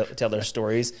and tell their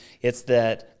stories, it's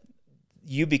that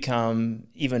you become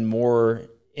even more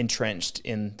entrenched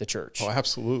in the church. Oh,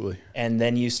 absolutely. And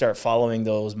then you start following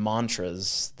those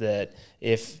mantras that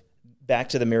back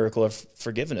to the miracle of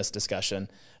forgiveness discussion,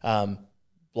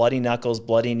 bloody knuckles,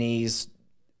 bloody knees,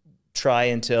 try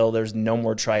until there's no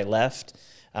more try left,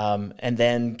 and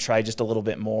then try just a little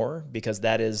bit more, because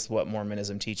that is what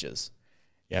Mormonism teaches.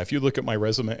 Yeah, if you look at my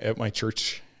resume, at my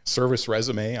church service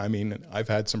resume, I mean, I've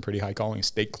had some pretty high calling.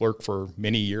 Stake clerk for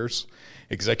many years,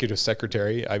 executive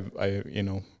secretary. I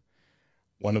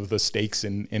one of the stakes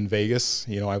in Vegas,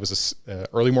 I was a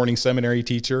early morning seminary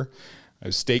teacher. I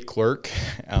was stake clerk,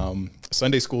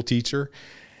 Sunday school teacher,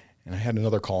 and I had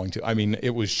another calling too. I mean,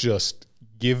 it was just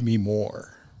give me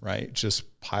more, right?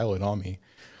 Just pile it on me.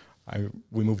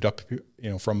 We moved up,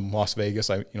 from Las Vegas.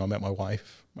 I met my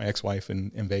ex-wife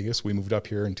in Vegas. We moved up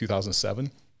here in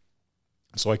 2007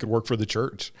 so I could work for the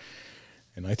church,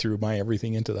 and I threw my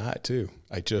everything into that too.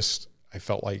 I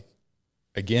felt like,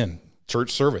 again,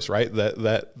 church service, right?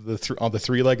 On the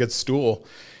three-legged stool,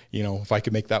 if I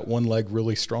could make that one leg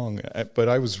really strong. But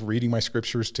I was reading my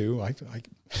scriptures too.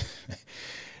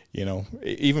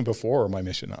 Even before my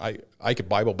mission, I could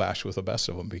Bible bash with the best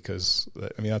of them, because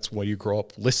that's what you grow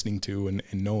up listening to and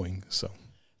knowing. So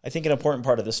I think an important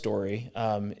part of the story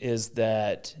is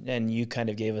that, and you kind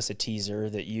of gave us a teaser,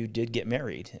 that you did get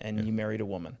married, and you married a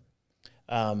woman.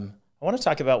 I want to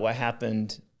talk about what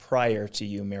happened prior to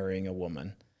you marrying a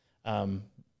woman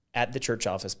at the church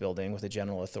office building with a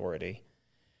general authority.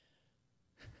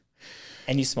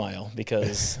 And you smile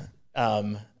because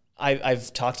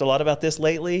I've talked a lot about this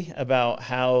lately, about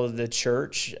how the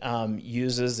church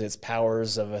uses its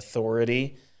powers of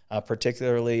authority,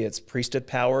 particularly its priesthood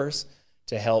powers,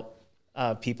 to help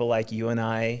people like you and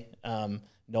I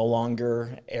no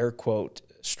longer, air quote,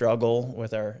 struggle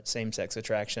with our same-sex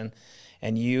attraction.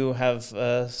 And you have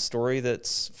a story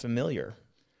that's familiar.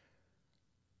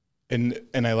 And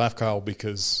I laugh, Kyle,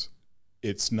 because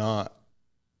it's not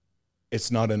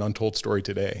an untold story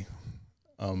today.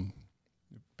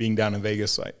 Being down in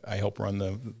Vegas, I help run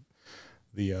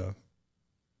the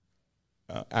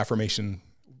affirmation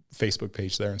Facebook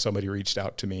page there, and somebody reached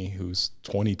out to me who's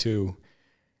 22,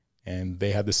 and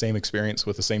they had the same experience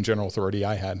with the same general authority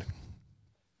I had.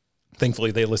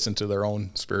 Thankfully, they listened to their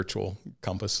own spiritual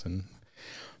compass,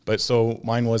 but so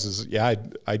mine was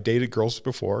I dated girls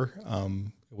before,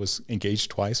 was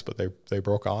engaged twice, but they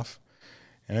broke off.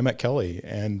 And I met Kelly,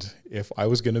 and if I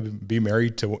was going to be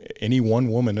married to any one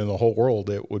woman in the whole world,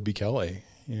 it would be Kelly.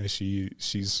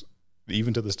 She's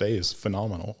even to this day is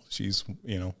phenomenal. She's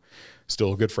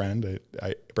still a good friend.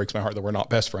 It breaks my heart that we're not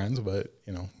best friends, but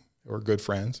we're good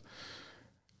friends.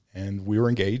 And we were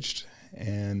engaged,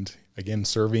 and again,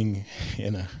 serving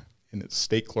in a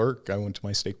stake clerk. I went to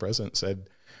my stake president and said,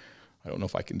 I don't know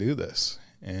if I can do this.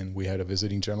 And we had a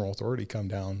visiting general authority come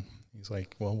down. He's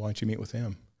like, well, why don't you meet with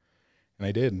him? And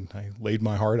I did. And I laid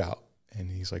my heart out.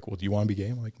 And he's like, well, do you want to be gay?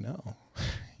 I'm like, no.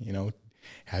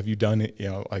 Have you done it?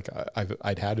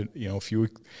 I'd had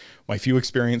my few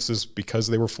experiences, because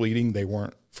they were fleeting. They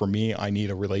weren't for me. I need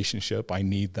a relationship. I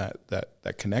need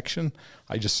that connection.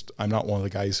 I'm not one of the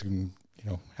guys who can,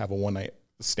 have a one night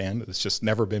stand. It's just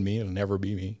never been me. It'll never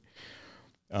be me.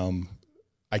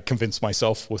 I convinced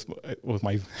myself with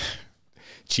my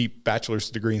cheap bachelor's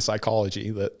degree in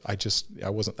psychology that I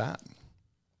wasn't that.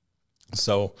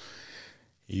 So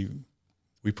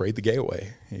we prayed the gay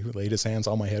away. He laid his hands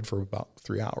on my head for about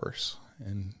 3 hours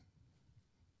and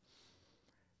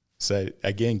said,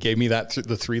 again, gave me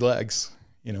the 3 legs,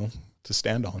 to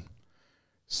stand on.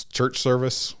 Church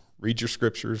service, read your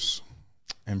scriptures,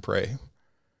 and pray,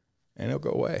 and it'll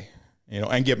go away,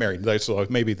 and get married. So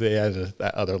maybe they added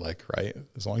that other leg, right?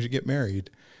 As long as you get married,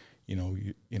 the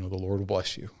Lord will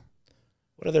bless you.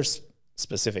 What other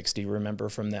specifics do you remember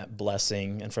from that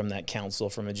blessing and from that counsel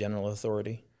from a general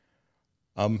authority?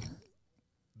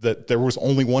 That there was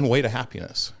only one way to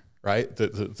happiness, right?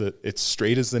 That it's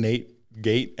straight as the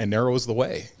gate and narrow is the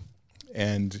way.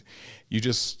 And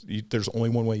there's only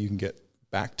one way you can get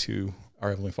back to our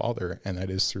Heavenly Father, and that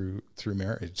is through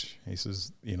marriage. He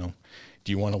says,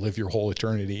 do you want to live your whole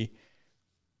eternity,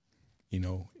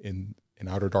 in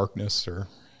outer darkness or,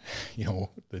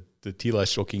 the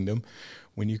telestial kingdom,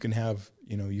 when you can have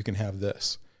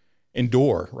this.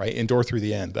 Endure, right? Endure through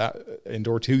the end.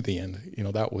 Endure to the end.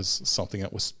 That was something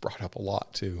that was brought up a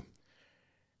lot too.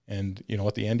 And,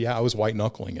 at the end, I was white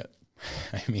knuckling it.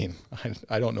 I mean,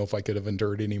 I don't know if I could have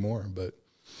endured anymore, but,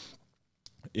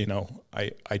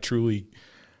 I truly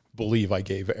believe I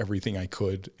gave everything I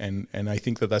could. And I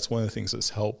think that's one of the things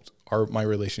that's helped my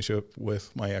relationship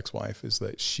with my ex-wife, is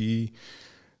that she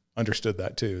understood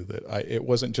that too, that it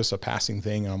wasn't just a passing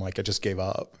thing. And I'm like, I just gave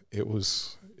up. It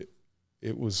was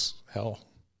hell.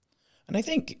 And I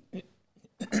think,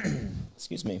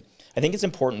 excuse me, I think it's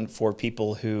important for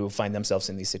people who find themselves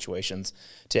in these situations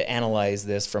to analyze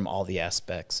this from all the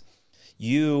aspects.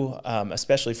 You,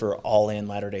 especially for all-in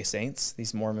Latter-day Saints,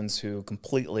 these Mormons who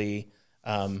completely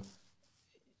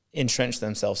entrench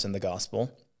themselves in the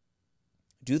gospel,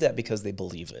 do that because they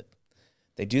believe it.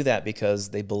 They do that because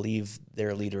they believe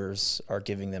their leaders are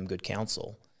giving them good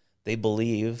counsel. They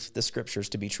believe the scriptures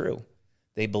to be true.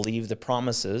 They believe the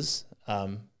promises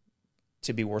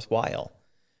to be worthwhile.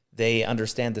 They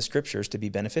understand the scriptures to be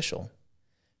beneficial.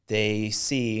 They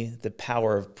see the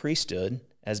power of priesthood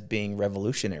as being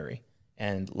revolutionary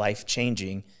and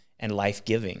life-changing and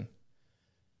life-giving.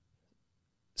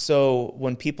 So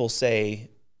when people say,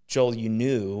 Joel, you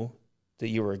knew that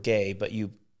you were gay, but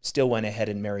you still went ahead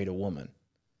and married a woman,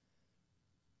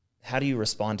 how do you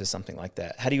respond to something like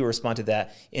that? How do you respond to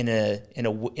that in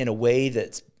a way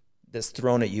that's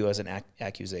thrown at you as an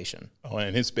accusation? Oh,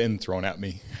 and it's been thrown at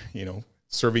me,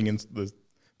 serving in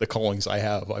the callings I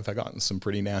have. I've gotten some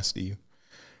pretty nasty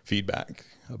feedback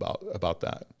about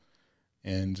that.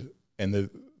 And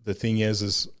the thing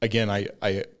is again,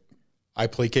 I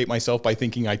placate myself by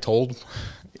thinking I told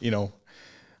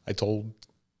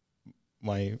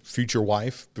my future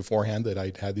wife beforehand that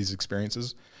I'd had these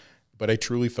experiences, but I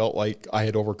truly felt like I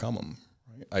had overcome them.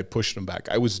 Right? I pushed them back.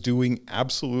 I was doing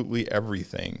absolutely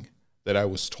everything that I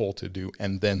was told to do,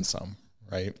 and then some,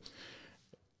 right?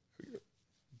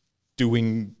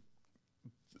 Doing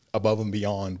above and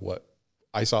beyond what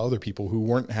I saw other people who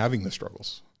weren't having the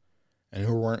struggles and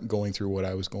who weren't going through what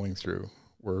I was going through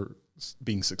were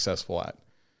being successful at.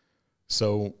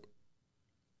 So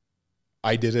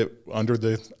I did it under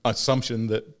the assumption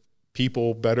that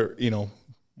people better,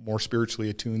 more spiritually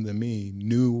attuned than me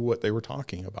knew what they were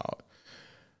talking about.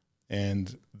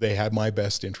 And they had my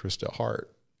best interest at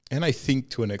heart. And I think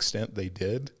to an extent they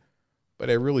did, but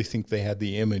I really think they had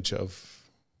the image of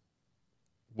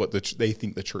what they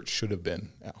think the church should have been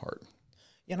at heart.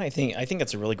 Yeah, and I think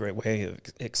that's a really great way of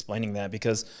explaining that,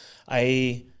 because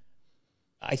I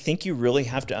think you really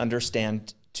have to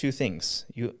understand two things.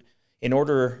 In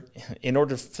order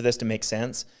for this to make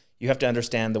sense, you have to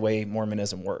understand the way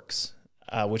Mormonism works,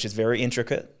 which is very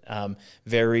intricate,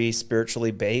 very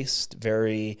spiritually based,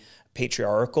 very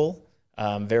patriarchal,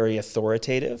 very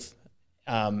authoritative,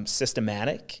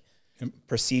 systematic,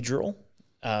 procedural.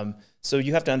 So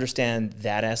you have to understand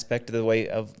that aspect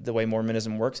of the way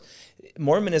Mormonism works.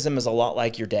 Mormonism is a lot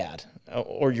like your dad,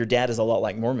 or your dad is a lot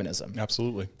like Mormonism.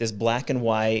 Absolutely. This black and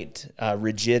white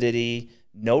rigidity,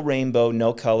 no rainbow,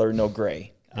 no color, no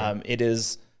gray. Yeah. It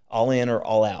is all in or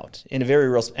all out in a very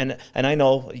real. And I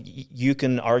know you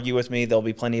can argue with me. There'll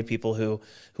be plenty of people who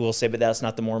will say, but that's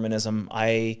not the Mormonism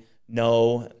I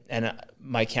know. And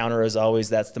my counter is always,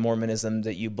 that's the Mormonism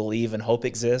that you believe and hope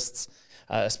exists,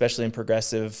 especially in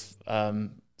progressive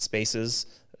spaces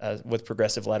with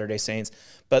progressive Latter-day Saints.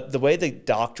 But the way the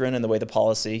doctrine and the way the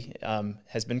policy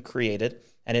has been created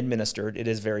and administered, it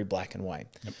is very black and white.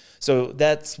 Yep. So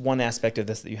that's one aspect of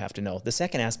this that you have to know. The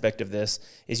second aspect of this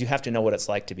is you have to know what it's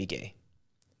like to be gay,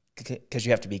 because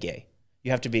you have to be gay.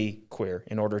 You have to be queer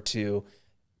in order to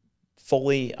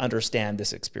fully understand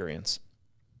this experience.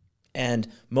 And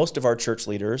most of our church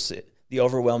leaders, the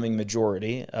overwhelming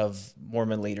majority of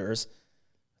Mormon leaders,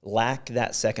 lack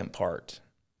that second part.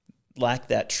 lack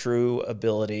that true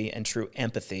ability and true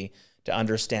empathy to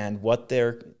understand what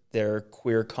their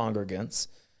queer congregants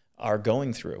are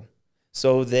going through.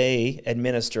 So they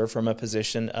administer from a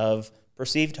position of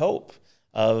perceived hope,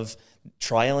 of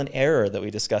trial and error that we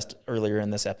discussed earlier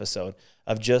in this episode,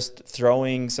 of just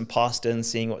throwing some pasta and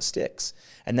seeing what sticks.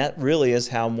 And that really is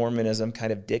how Mormonism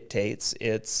kind of dictates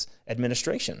its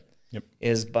administration,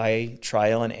 is by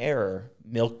trial and error,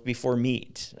 milk before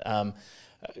meat.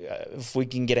 If we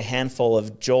can get a handful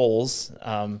of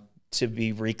Joels to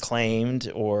be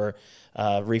reclaimed or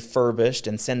refurbished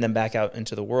and send them back out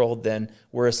into the world, then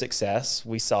we're a success.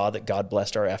 We saw that God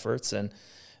blessed our efforts, and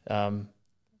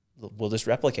we'll just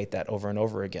replicate that over and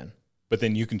over again. But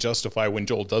then you can justify when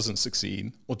Joel doesn't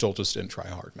succeed. Well, Joel just didn't try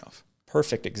hard enough.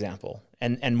 Perfect example.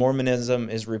 And Mormonism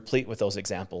is replete with those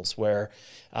examples where,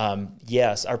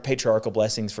 yes, our patriarchal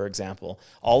blessings, for example,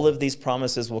 all of these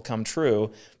promises will come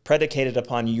true predicated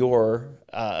upon your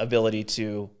ability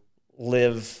to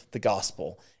live the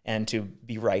gospel and to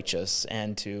be righteous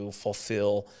and to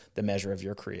fulfill the measure of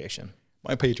your creation.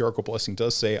 My patriarchal blessing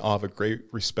does say, I have a great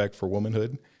respect for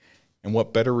womanhood. And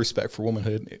what better respect for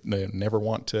womanhood than never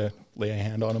want to lay a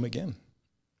hand on them again.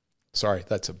 Sorry,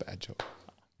 that's a bad joke.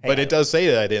 But it does say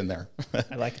that in there.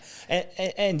 I like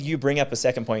it. And you bring up a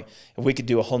second point. We could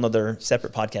do a whole nother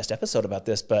separate podcast episode about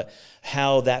this, but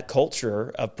how that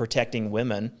culture of protecting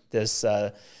women, this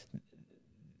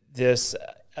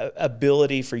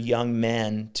ability for young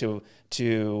men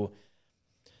to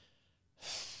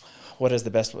what is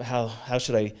the best, how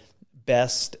should I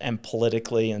best and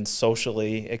politically and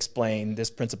socially explain this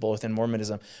principle within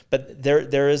Mormonism? But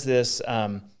there is this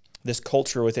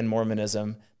culture within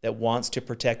Mormonism that wants to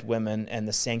protect women and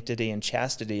the sanctity and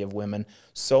chastity of women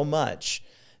so much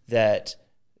that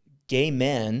gay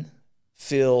men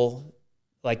feel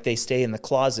like they stay in the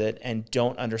closet and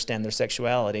don't understand their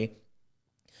sexuality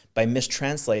by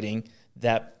mistranslating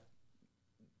that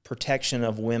protection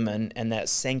of women and that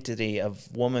sanctity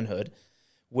of womanhood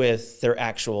with their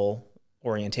actual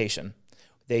orientation.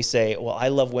 They say, well, I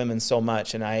love women so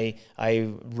much and I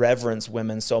reverence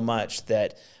women so much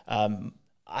that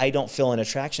I don't feel an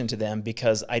attraction to them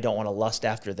because I don't want to lust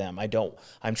after them.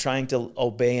 I'm trying to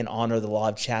obey and honor the law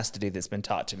of chastity that's been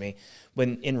taught to me.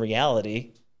 When in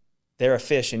reality, they're a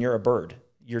fish and you're a bird.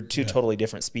 You're two totally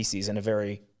different species in a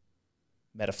very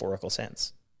metaphorical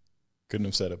sense. Couldn't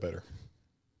have said it better.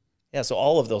 Yeah, so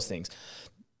all of those things.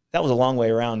 That was a long way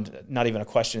around, not even a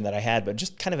question that I had, but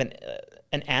just kind of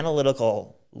an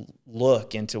analytical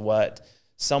look into what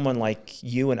someone like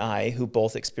you and I, who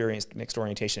both experienced mixed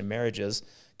orientation marriages,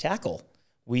 tackle.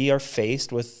 We are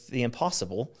faced with the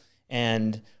impossible,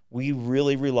 and we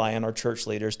really rely on our church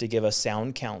leaders to give us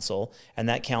sound counsel, and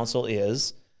that counsel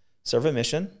is serve a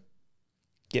mission,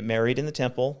 get married in the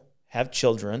temple, have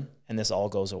children, and this all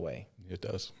goes away. It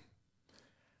does.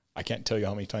 I can't tell you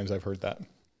how many times I've heard that.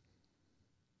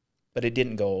 But it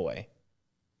didn't go away.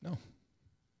 No.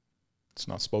 It's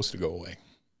not supposed to go away.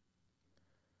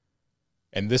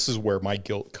 And this is where my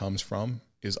guilt comes from,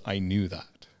 is I knew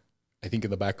that. I think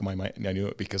in the back of my mind, I knew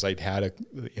it because I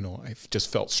just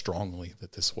felt strongly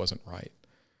that this wasn't right.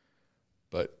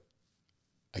 But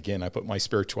again, I put my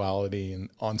spirituality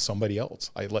on somebody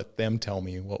else. I let them tell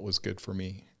me what was good for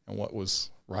me and what was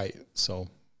right. So,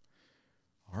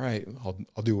 all right,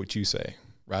 I'll do what you say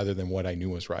rather than what I knew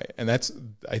was right. And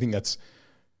I think that's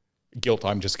guilt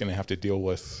I'm just going to have to deal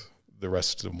with the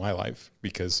rest of my life,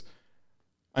 because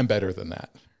I'm better than that.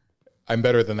 I'm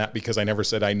better than that because I never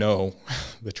said I know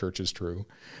the church is true.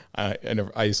 I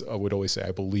would always say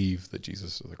I believe that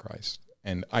Jesus is the Christ.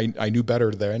 And I knew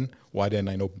better then. Why didn't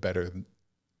I know better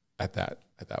at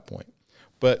that point?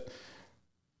 But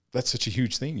that's such a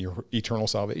huge thing, your eternal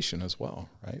salvation as well,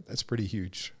 right? That's pretty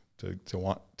huge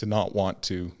to not want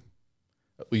to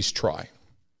at least try.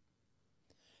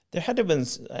 There had to have been,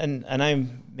 and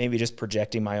I'm maybe just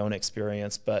projecting my own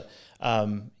experience, but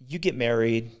you get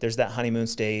married, there's that honeymoon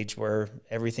stage where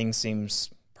everything seems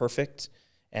perfect,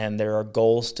 and there are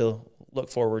goals to look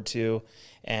forward to,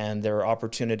 and there are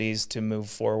opportunities to move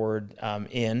forward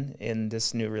in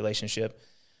this new relationship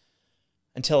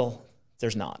until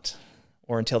there's not,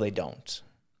 or until they don't.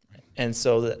 Right. And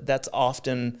so that's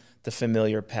often the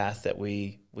familiar path that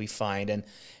we find.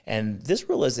 And this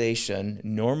realization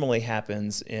normally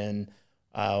happens in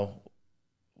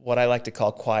what I like to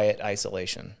call quiet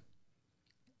isolation,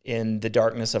 in the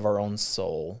darkness of our own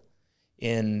soul,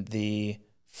 in the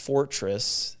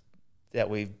fortress that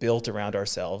we've built around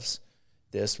ourselves,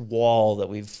 this wall that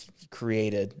we've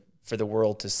created for the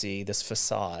world to see, this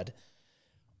facade.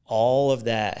 All of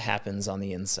that happens on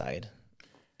the inside,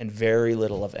 and very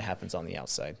little of it happens on the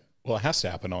outside. Well, it has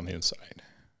to happen on the inside,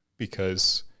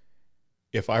 because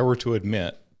if I were to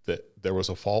admit that there was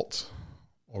a fault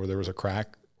or there was a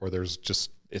crack or there's just,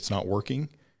 it's not working,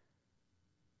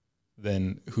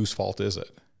 then whose fault is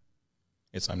it?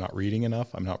 It's I'm not reading enough,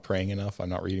 I'm not praying enough, I'm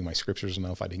not reading my scriptures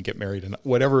enough, I didn't get married enough,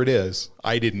 whatever it is,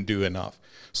 I didn't do enough.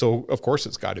 So of course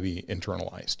it's got to be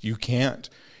internalized.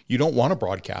 You don't want to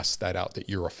broadcast that out that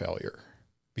you're a failure,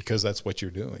 because that's what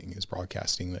you're doing, is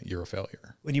broadcasting that you're a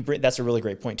failure. When you bring, that's a really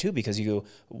great point too, because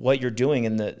what you're doing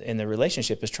in the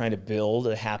relationship is trying to build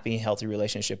a happy, healthy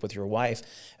relationship with your wife.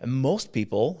 And most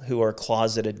people who are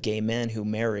closeted gay men who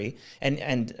marry,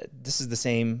 and this is the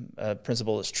same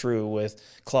principle that's true with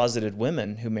closeted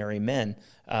women who marry men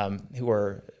who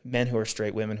are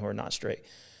straight, women who are not straight.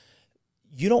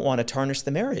 You don't want to tarnish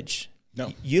the marriage.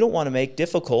 No. You don't want to make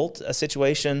difficult a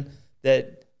situation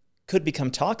that could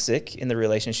become toxic in the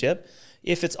relationship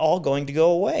if it's all going to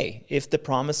go away. If the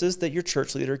promises that your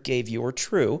church leader gave you are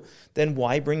true, then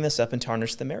why bring this up and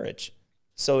tarnish the marriage?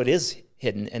 So it is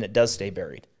hidden and it does stay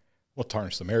buried. Well,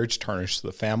 tarnish the marriage, tarnish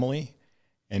the family.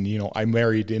 And, I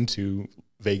married into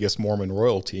Vegas Mormon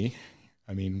royalty.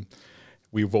 I mean,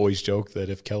 we've always joked that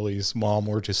if Kelly's mom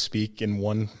were to speak in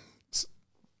one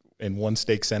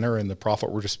stake center and the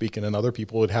prophet were to speak in another,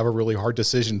 people would have a really hard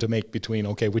decision to make between,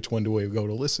 okay, which one do we go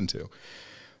to listen to?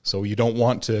 So you don't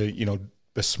want to,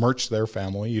 besmirch their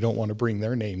family. You don't want to bring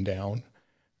their name down,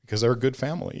 because they're a good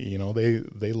family.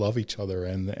 They love each other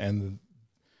and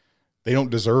they don't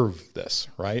deserve this,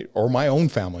 right? Or my own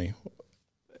family.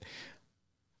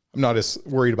 I'm not as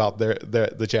worried about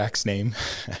the Jack's name,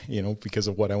 because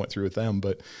of what I went through with them.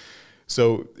 But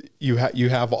so you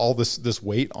have all this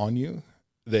weight on you,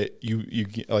 that you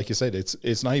like you said,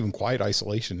 it's not even quiet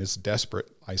isolation, it's desperate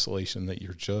isolation, that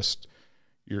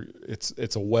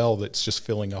it's a well that's just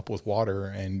filling up with water,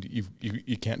 and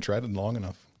you can't tread it long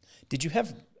enough. Did you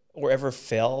have or ever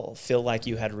feel like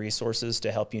you had resources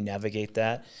to help you navigate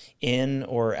that in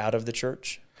or out of the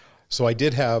church? So I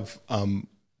did have,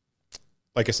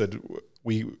 like I said,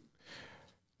 I'd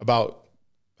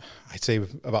say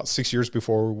about 6 years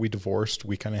before we divorced,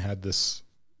 we kind of had this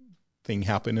thing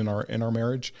happen in our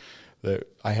marriage that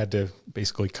I had to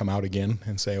basically come out again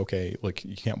and say, okay, look,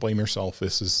 you can't blame yourself.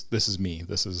 This is me.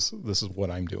 This is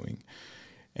what I'm doing.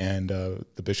 And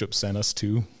the bishop sent us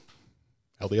to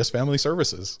LDS Family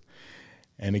Services.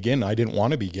 And again, I didn't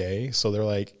want to be gay. So they're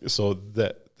like, so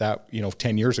that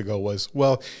 10 years ago was,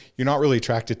 well, you're not really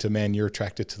attracted to men. You're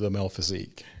attracted to the male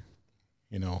physique.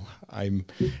 I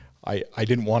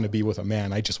didn't want to be with a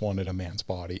man. I just wanted a man's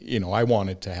body. I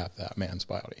wanted to have that man's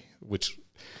body, which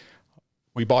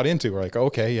we bought into. We're like,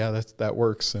 okay, yeah, that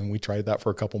works. And we tried that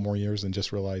for a couple more years and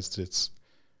just realized it's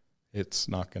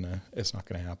not gonna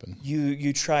happen.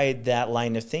 You tried that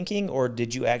line of thinking, or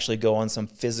did you actually go on some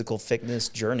physical fitness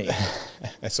journey?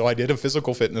 So I did a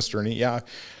physical fitness journey. Yeah,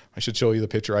 I should show you the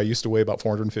picture. I used to weigh about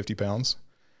 450 pounds.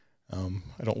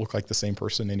 I don't look like the same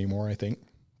person anymore, I think.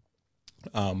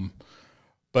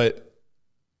 But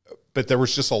there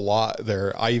was just a lot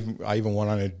there. I even went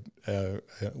on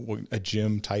a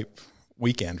gym type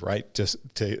weekend, right? Just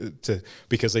to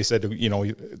because they said,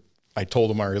 I told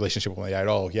them my relationship with my dad.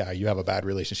 Oh yeah, you have a bad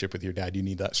relationship with your dad. You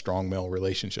need that strong male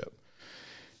relationship.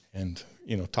 And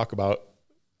talk about,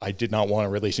 I did not want a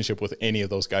relationship with any of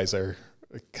those guys there.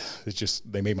 It's just,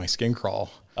 they made my skin crawl.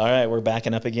 All right, we're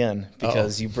backing up again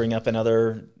because you bring up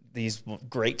these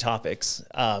great topics.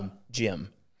 Gym.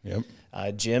 Yep.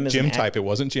 Gym is gym type. It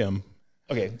wasn't gym.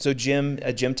 Okay, so a gym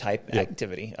type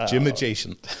activity. Gym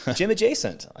adjacent. Gym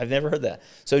adjacent. I've never heard that.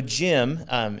 So gym,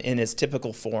 in its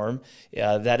typical form,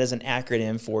 that is an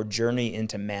acronym for Journey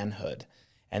into Manhood.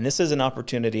 And this is an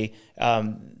opportunity.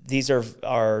 These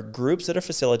are groups that are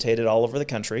facilitated all over the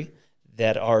country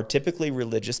that are typically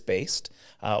religious-based.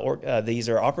 These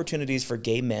are opportunities for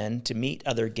gay men to meet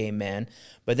other gay men,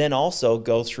 but then also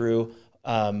go through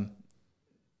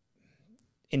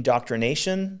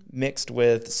indoctrination mixed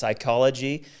with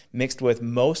psychology, mixed with,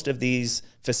 most of these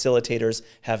facilitators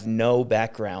have no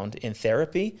background in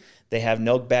therapy. They have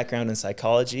no background in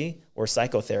psychology or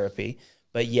psychotherapy,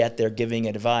 but yet they're giving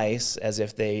advice as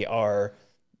if they are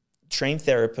trained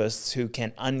therapists who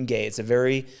can ungay. It's a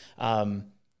very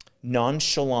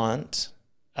nonchalant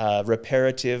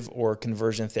reparative or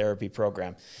conversion therapy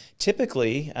program,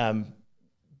 typically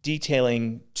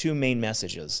detailing two main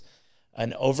messages: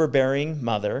 an overbearing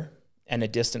mother and a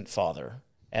distant father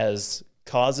as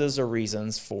causes or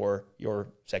reasons for your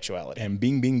sexuality. And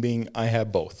bing, bing, bing, I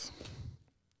have both.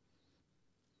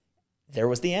 There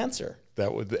was the answer.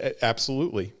 That would,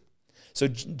 absolutely. So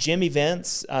gym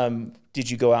events, did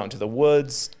you go out into the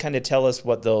woods? Kind of tell us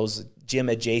what those gym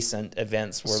adjacent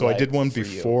events were. So like I did one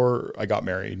before I got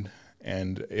married,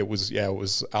 And it was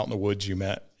out in the woods you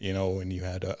met, and you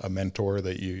had a mentor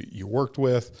that you worked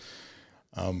with.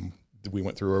 We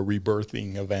went through a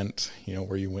rebirthing event,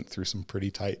 where you went through some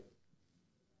pretty tight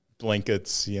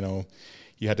blankets. You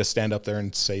had to stand up there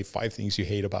and say 5 things you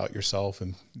hate about yourself,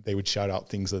 and they would shout out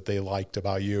things that they liked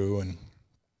about you. And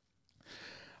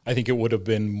I think it would have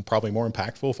been probably more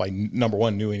impactful if I, number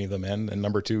one, knew any of the men, and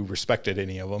number two, respected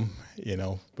any of them,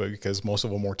 but because most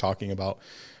of them were talking about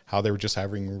how they were just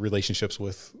having relationships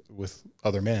with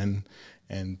other men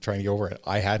and trying to get over it.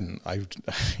 I hadn't.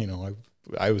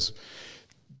 I was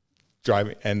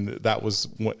driving, and that was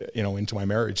into my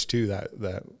marriage too.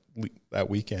 That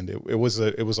weekend, it was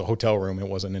a hotel room. It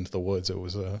wasn't into the woods. It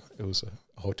was a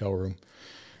hotel room,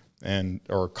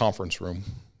 or a conference room,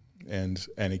 and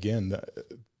again,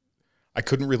 I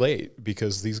couldn't relate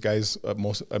because these guys,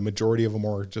 a majority of them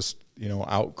were just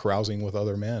out carousing with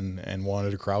other men and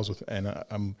wanted to carouse with,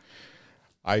 and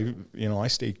I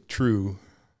stayed true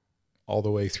all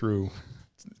the way through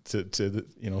to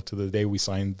the day we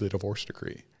signed the divorce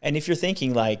decree. And if you're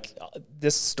thinking like,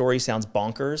 this story sounds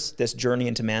bonkers, this journey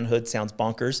into manhood sounds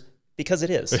bonkers, because it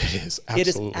is. It is, absolutely. It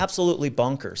is absolutely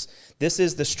bonkers. This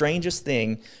is the strangest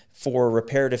thing for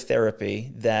reparative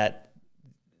therapy that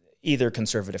either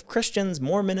conservative Christians,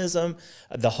 Mormonism,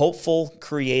 the hopeful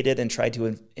created and tried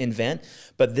to invent.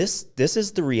 But this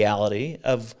is the reality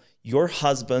of your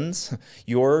husbands,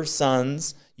 your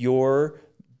sons, your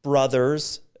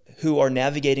brothers who are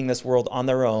navigating this world on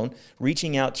their own,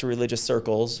 reaching out to religious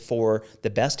circles for the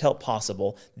best help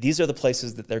possible. These are the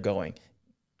places that they're going.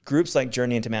 Groups like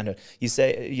Journey into Manhood.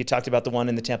 You talked about the one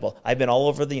in the temple. I've been all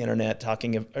over the internet at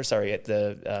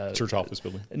the church office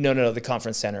building. No, the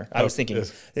conference center. I was thinking,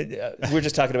 we're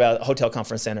just talking about hotel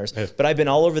conference centers. Yes. But I've been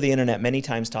all over the internet many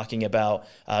times talking about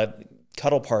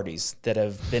cuddle parties that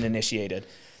have been initiated.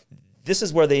 This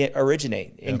is where they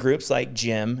originate, in groups like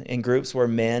gym, in groups where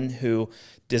men who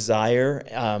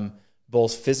desire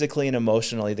both physically and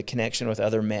emotionally the connection with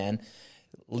other men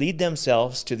lead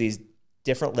themselves to these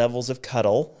different levels of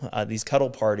cuddle, these cuddle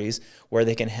parties where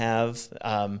they can have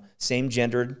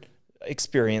same-gendered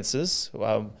experiences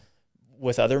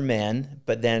with other men,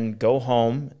 but then go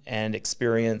home and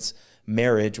experience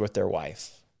marriage with their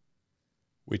wife.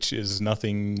 Which is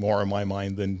nothing more in my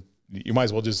mind than, you might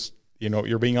as well just,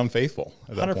 you're being unfaithful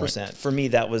at that 100%. point. For me,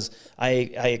 that was, I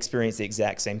experienced the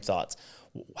exact same thoughts.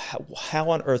 How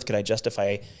on earth could I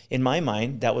justify, in my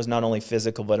mind, that was not only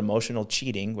physical but emotional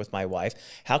cheating with my wife?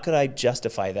 How could I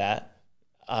justify that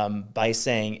by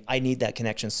saying I need that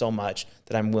connection so much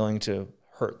that I'm willing to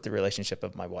hurt the relationship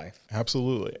of my wife?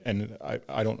 Absolutely. And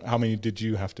I don't, how many did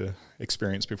you have to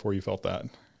experience before you felt that?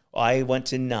 I went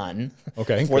to none.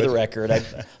 Okay. For the record,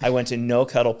 I went to no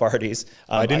cuddle parties.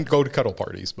 I didn't go to cuddle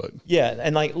parties, but yeah,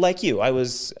 and like you, I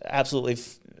was absolutely.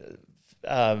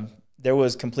 There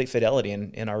was complete fidelity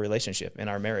in our relationship, in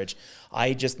our marriage.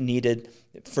 I just needed,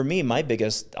 for me, my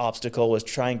biggest obstacle was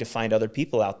trying to find other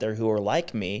people out there who were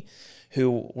like me,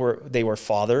 they were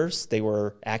fathers, they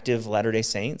were active Latter-day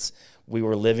Saints. We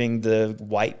were living the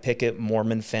white picket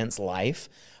Mormon fence life.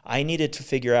 I needed to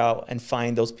figure out and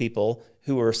find those people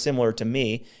who were similar to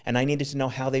me, and I needed to know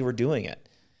how they were doing it.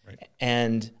 Right.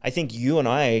 And I think you and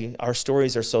I, our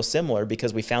stories are so similar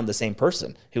because we found the same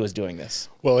person who was doing this.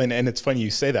 Well, and it's funny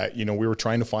you say that. We were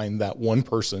trying to find that one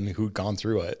person who'd gone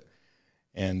through it.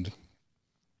 And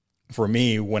for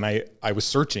me, when I was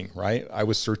searching, right? I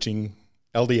was searching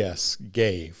LDS,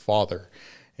 gay, father,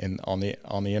 and on the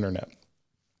internet.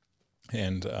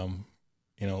 And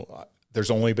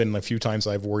there's only been a few times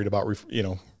I've worried about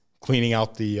cleaning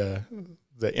out the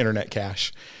internet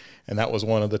cache. And that was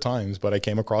one of the times. But I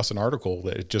came across an article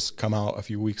that had just come out a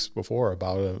few weeks before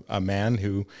about a man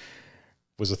who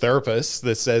was a therapist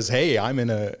that says, "Hey, I'm in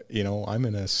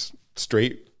a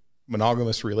straight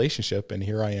monogamous relationship, and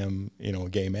here I am, a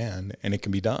gay man, and it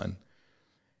can be done."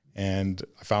 And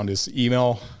I found his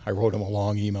email. I wrote him a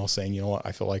long email saying, "You know what?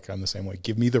 I feel like I'm the same way.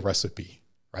 Give me the recipe,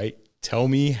 right? Tell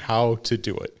me how to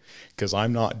do it, because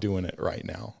I'm not doing it right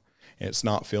now, and it's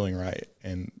not feeling right."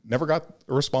 And never got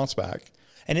a response back.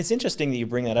 And it's interesting that you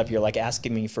bring that up. You're like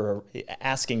asking for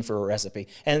a recipe.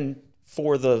 And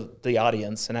for the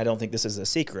audience, and I don't think this is a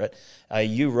secret,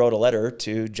 you wrote a letter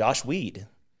to Josh Weed,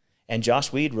 and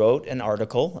Josh Weed wrote an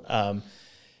article.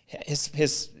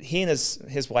 He and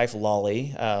his wife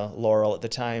Lolly, Laurel at the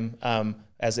time,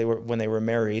 when they were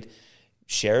married,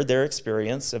 shared their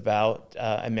experience about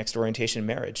a mixed orientation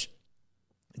marriage.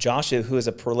 Josh, who is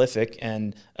a prolific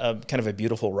and kind of a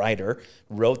beautiful writer,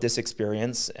 wrote this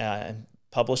experience,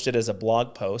 published it as a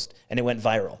blog post, and it went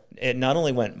viral. It not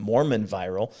only went Mormon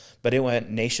viral, but it went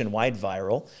nationwide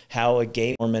viral, how a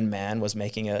gay Mormon man was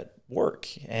making work.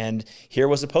 And here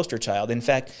was a poster child. In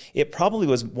fact, it probably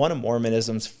was one of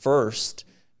Mormonism's first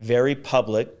very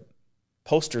public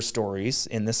poster stories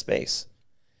in this space.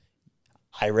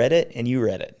 I read it and you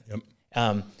read it.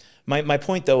 Yep. My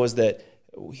point, though, is that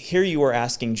here you were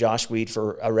asking Josh Weed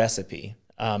for a recipe.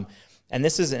 And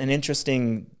this is an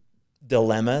interesting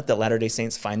dilemma that Latter-day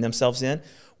Saints find themselves in,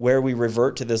 where we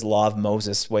revert to this law of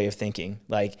Moses way of thinking.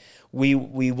 Like, we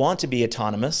want to be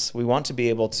autonomous. We want to be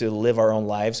able to live our own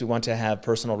lives. We want to have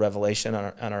personal revelation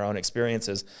on our own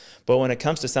experiences. But when it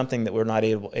comes to something that we're not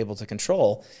able to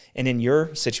control, and in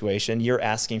your situation, you're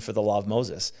asking for the law of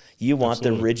Moses. You want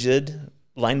Absolutely. The rigid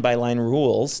line-by-line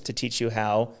rules to teach you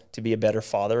how to be a better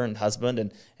father and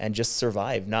husband and just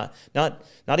survive, not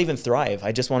even thrive.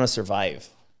 I just want to survive.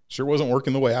 Sure wasn't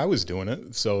working the way I was doing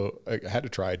it, so I had to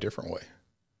try a different way.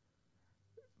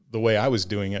 The way I was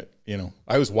doing it,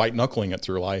 I was white-knuckling it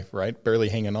through life, right? Barely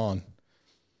hanging on.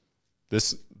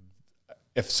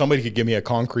 If somebody could give me a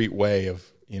concrete way of,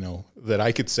 that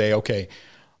I could say, okay,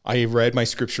 I read my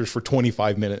scriptures for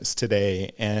 25 minutes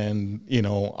today, and,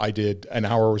 I did an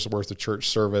hour's worth of church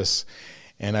service,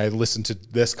 and I listened to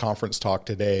this conference talk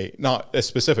today. Not as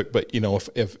specific, but,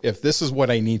 if this is what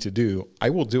I need to do,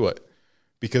 I will do it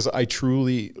because I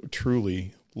truly,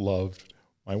 truly loved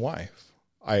my wife.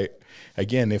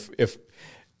 If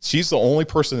she's the only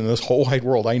person in this whole wide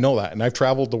world, I know that, and I've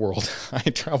traveled the world. I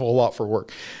travel a lot for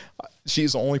work.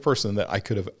 She's the only person that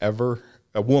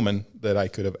a woman that I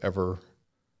could have ever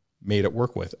made it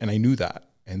work with. And I knew that.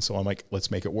 And so I'm like, let's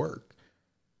make it work.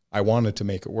 I wanted to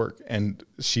make it work. And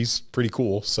she's pretty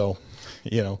cool. So,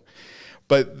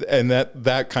 and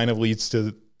that kind of leads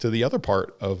to the other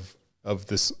part of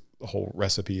this whole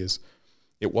recipe is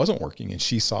it wasn't working. And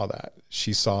she saw that.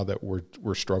 She saw that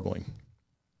we're struggling.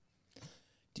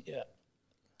 Yeah.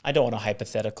 I don't want a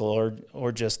hypothetical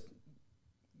or just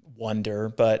wonder,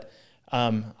 but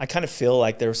I kind of feel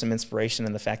like there was some inspiration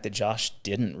in the fact that Josh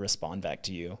didn't respond back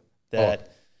to you,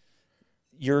 that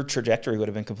your trajectory would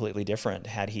have been completely different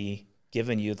had he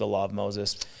given you the law of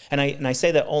Moses. And I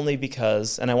say that only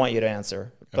because, and I want you to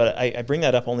answer, but I bring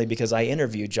that up only because I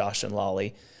interviewed Josh and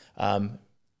Lolly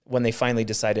when they finally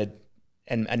decided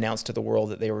and announced to the world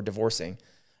that they were divorcing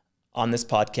on this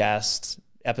podcast,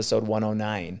 episode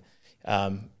 109,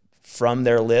 from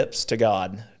their lips to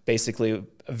God, basically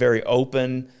a very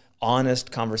open,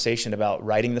 honest conversation about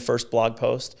writing the first blog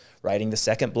post, writing the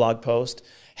second blog post,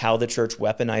 how the church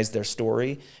weaponized their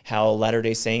story, how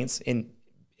Latter-day Saints,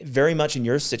 very much in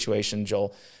your situation,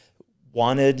 Joel,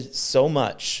 wanted so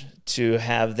much to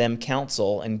have them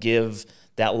counsel and give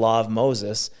that law of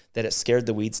Moses that it scared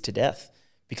the weeds to death,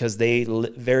 because they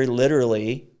very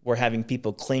literally were having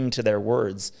people cling to their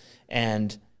words.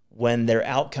 And when their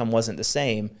outcome wasn't the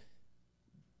same,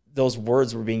 those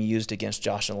words were being used against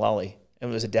Josh and Lolly. It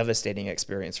was a devastating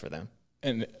experience for them.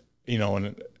 And,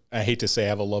 and I hate to say I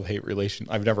have a love-hate relation.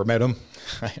 I've never met him.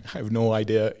 I have no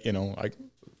idea.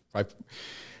 I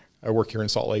work here in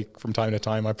Salt Lake from time to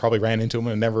time. I probably ran into him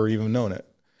and never even known it.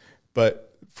 But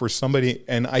for somebody,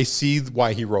 and I see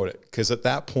why he wrote it, because at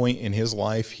that point in his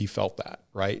life, he felt that,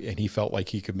 right? And he felt like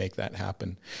he could make that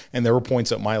happen. And there were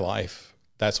points in my life,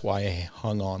 that's why I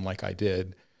hung on like I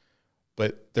did.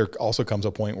 But there also comes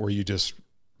a point where you just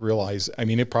realize,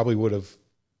 it probably would have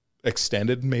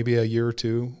extended maybe a year or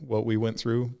two what we went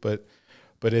through, but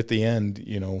at the end,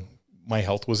 my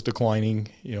health was declining,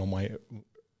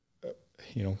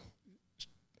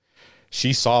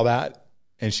 she saw that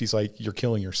and she's like, you're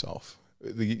killing yourself.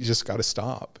 You just got to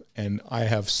stop. And I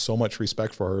have so much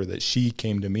respect for her that she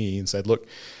came to me and said, look,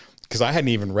 because I hadn't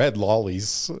even read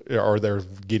Lolly's or they're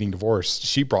getting divorced.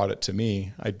 She brought it to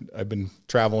me. I've been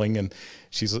traveling and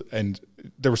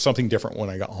there was something different when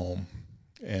I got home,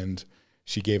 and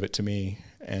she gave it to me,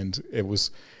 and it was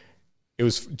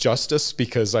justice,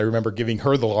 because I remember giving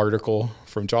her the article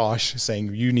from Josh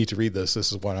saying, you need to read this.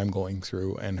 This is what I'm going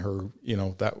through. And her,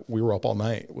 that we were up all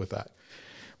night with that.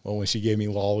 Well, when she gave me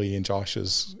Lolly and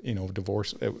Josh's,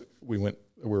 divorce, we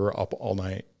were up all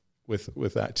night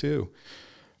with that too.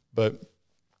 But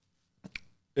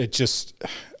it just,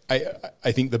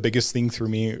 I think the biggest thing through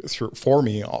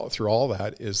all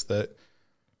that is that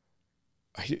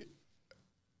if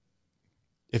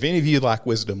any of you lack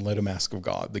wisdom, let him ask of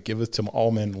God, that giveth to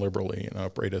all men liberally and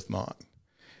upbraideth not.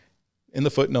 In the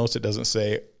footnotes, it doesn't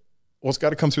say, well, it's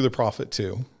got to come through the prophet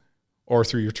too, or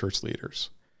through your church leaders.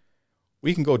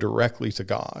 We can go directly to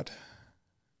God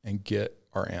and get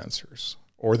our answers,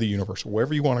 or the universe,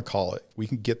 whatever you want to call it. We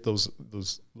can get those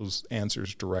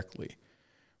answers directly.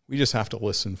 We just have to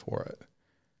listen for it.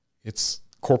 It's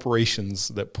corporations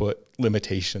that put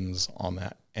limitations on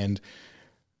that. And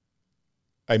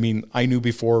I mean, I knew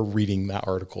before reading that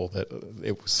article that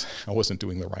I wasn't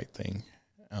doing the right thing.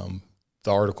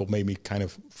 The article made me kind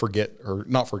of forget, or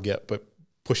not forget, but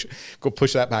push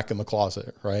that back in the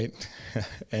closet, right?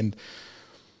 And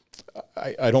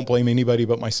I don't blame anybody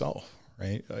but myself,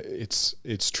 right?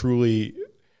 It's truly,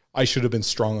 I should have been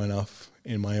strong enough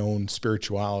in my own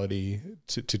spirituality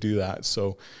to do that.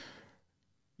 So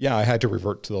yeah, I had to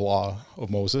revert to the law of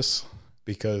Moses,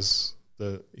 because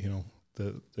the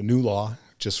new law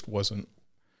just wasn't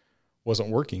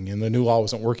working. And the new law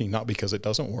wasn't working not because it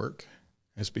doesn't work.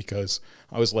 It's because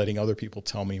I was letting other people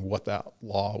tell me what that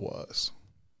law was.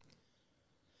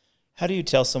 How do you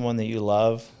tell someone that you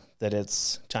love that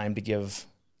it's time to give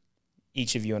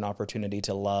each of you an opportunity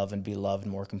to love and be loved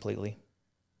more completely?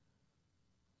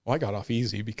 Well, I got off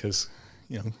easy because,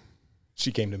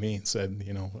 she came to me and said,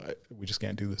 we just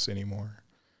can't do this anymore.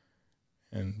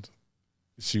 And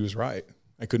she was right.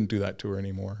 I couldn't do that to her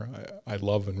anymore. I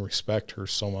love and respect her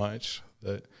so much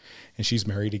and she's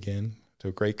married again to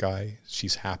a great guy.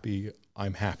 She's happy.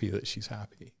 I'm happy that she's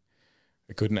happy.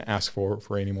 I couldn't ask for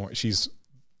any more. She's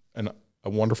a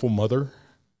wonderful mother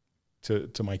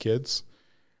to my kids.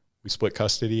 We split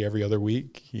custody every other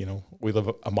week. We live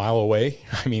a mile away.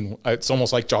 I mean, it's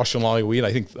almost like Josh and Lolly Weed.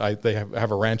 I think they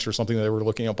have a ranch or something that they were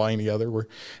looking at buying together.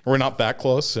 We're not that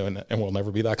close, and we'll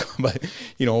never be that close, but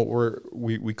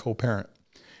we co-parent.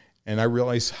 And I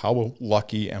realize how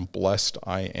lucky and blessed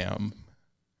I am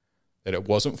that it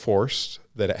wasn't forced,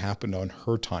 that it happened on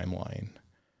her timeline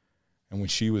and when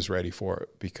she was ready for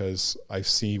it, because I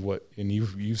see and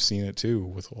you've seen it too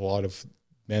with a lot of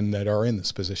men that are in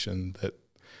this position, that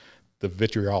the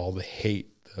vitriol, the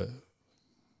hate, the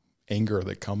anger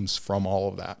that comes from all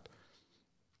of that.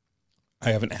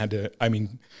 I've had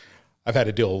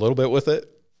to deal a little bit with it,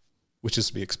 which is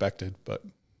to be expected,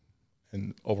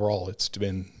 and overall it's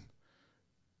been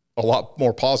a lot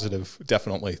more positive,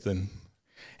 definitely, than,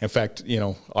 in fact,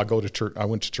 I'll go to church. I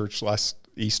went to church last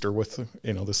Easter with,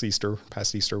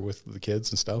 past Easter with the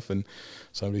kids and stuff. And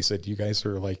somebody said, you guys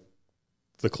are like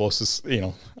the closest,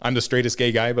 I'm the straightest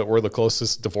gay guy, but we're the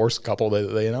closest divorced couple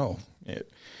that they know. We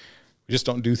just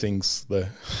don't do things the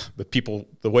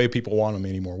way people want them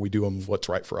anymore. We do them what's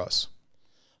right for us.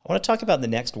 I want to talk about the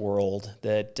next world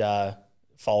that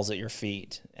falls at your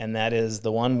feet. And that is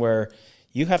the one where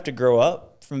you have to grow up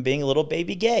from being a little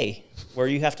baby gay, where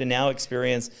you have to now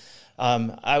experience,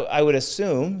 I would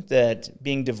assume that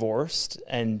being divorced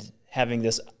and having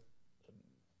this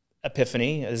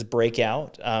epiphany, this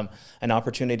breakout, an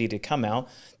opportunity to come out,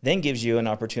 then gives you an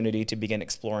opportunity to begin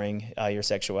exploring your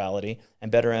sexuality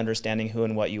and better understanding who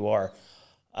and what you are.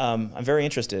 I'm very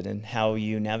interested in how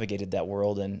you navigated that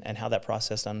world and how that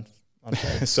process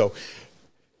unfolded. So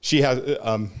she has,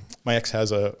 my ex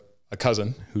has a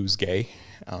cousin who's gay,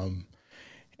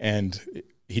 and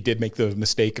he did make the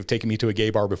mistake of taking me to a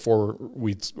gay bar before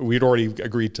we'd already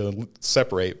agreed to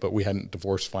separate, but we hadn't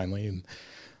divorced finally, and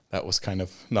that was kind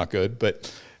of not good.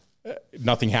 But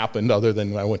nothing happened other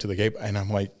than I went to the gay bar, and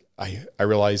I'm like, I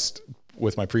realized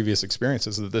with my previous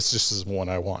experiences that this just isn't what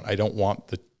I want. I don't want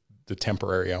the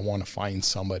temporary. I want to find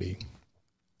somebody.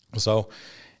 So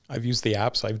I've used the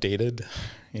apps. I've dated,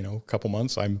 a couple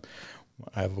months. I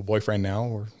have a boyfriend now.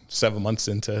 We're 7 months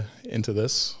into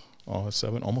this. Oh,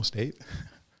 7, almost 8.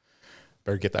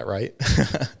 Better get that right.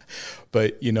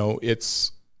 But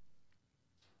it's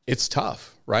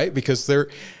tough, right? Because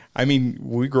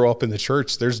we grow up in the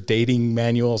church. There's dating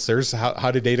manuals. There's how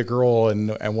to date a girl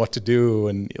and what to do.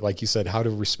 And like you said, how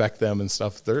to respect them and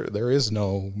stuff. There is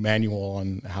no manual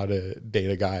on how to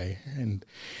date a guy. And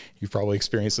you've probably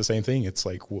experienced the same thing. It's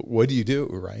like, what do you do,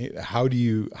 right? How do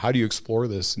you explore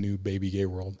this new baby gay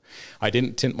world? I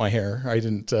didn't tint my hair. I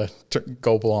didn't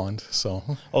go blonde. So,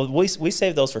 we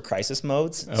save those for crisis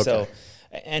modes. Okay. So,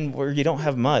 and where you don't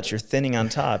have much, you're thinning on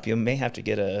top. You may have to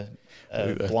get a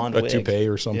blonde wig, toupee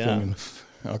or something.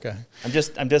 Yeah. Okay.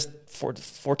 I'm just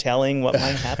foretelling what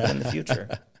might happen in the future.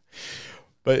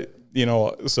 But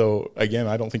so again,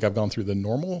 I don't think I've gone through the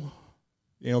normal.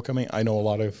 Coming. I know a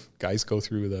lot of guys go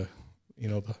through the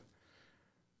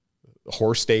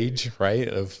horror stage, right,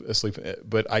 of asleep.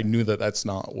 But I knew that that's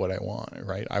not what I want,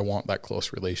 right? I want that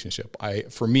close relationship.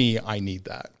 For me, I need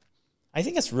that. I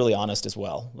think it's really honest as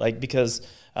well, because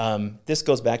this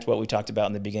goes back to what we talked about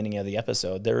in the beginning of the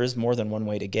episode. There is more than one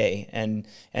way to gay, and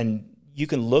you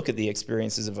can look at the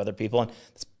experiences of other people, and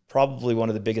it's probably one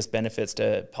of the biggest benefits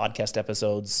to podcast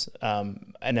episodes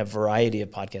and a variety of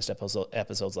podcast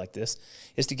episodes like this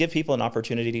is to give people an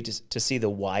opportunity to see the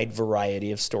wide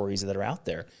variety of stories that are out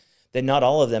there. That not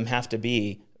all of them have to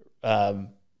be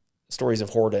stories of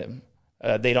whoredom.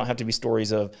 They don't have to be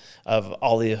stories of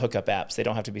all the hookup apps. They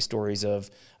don't have to be stories of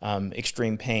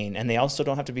extreme pain. And they also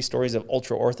don't have to be stories of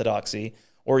ultra-orthodoxy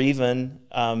or even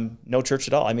no church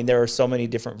at all. I mean, there are so many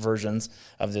different versions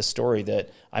of this story that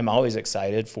I'm always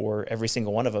excited for every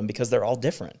single one of them because they're all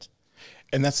different.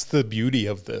 And that's the beauty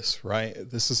of this, right?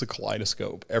 This is a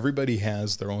kaleidoscope. Everybody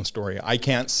has their own story. I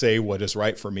can't say what is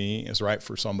right for me is right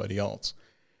for somebody else.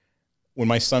 When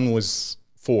my son was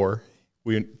 4,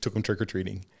 we took him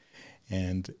trick-or-treating,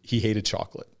 and he hated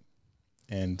chocolate.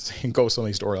 And he'd go to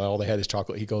somebody's door, all they had is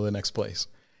chocolate. He'd go to the next place.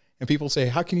 And people say,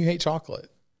 how can you hate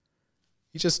chocolate?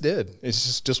 He just did. It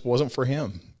just wasn't for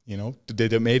him. You know,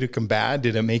 did it make him bad?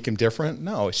 Did it make him different?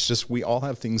 No, it's just we all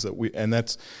have things that and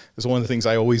that's one of the things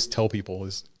I always tell people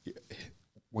is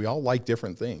we all like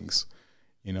different things.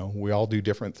 You know, we all do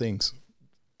different things.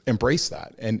 Embrace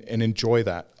that and enjoy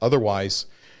that. Otherwise,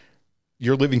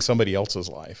 you're living somebody else's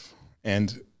life.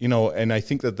 And, you know, and I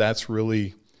think that that's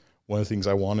really one of the things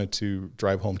I wanted to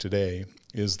drive home today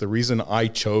is the reason I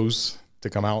chose to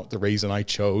come out, the reason I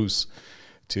chose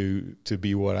to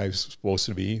be what I was supposed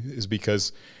to be is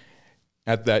because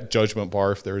at that judgment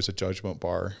bar, if there is a judgment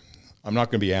bar, I'm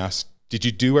not going to be asked, did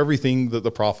you do everything that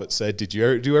the prophet said? Did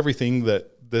you do everything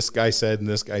that this guy said and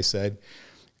this guy said?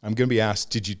 I'm going to be asked,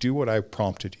 did you do what I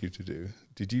prompted you to do?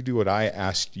 Did you do what I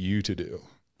asked you to do?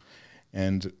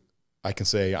 And I can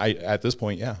say, at this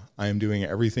point, yeah, I am doing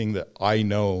everything that I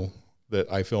know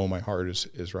that I feel in my heart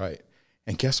is right.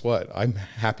 And guess what? I'm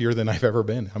happier than I've ever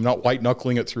been. I'm not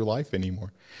white-knuckling it through life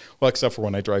anymore. Well, except for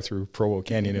when I drive through Provo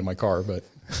Canyon in my car, but...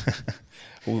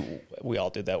 we all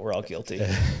did that. We're all guilty.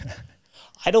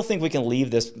 I don't think we can leave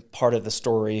this part of the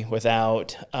story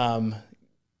without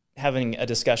having a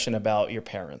discussion about your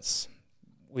parents.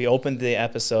 We opened the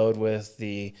episode with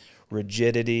the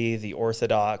rigidity, the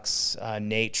orthodox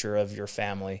nature of your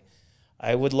family.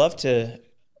 I would love to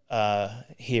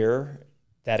hear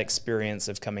that experience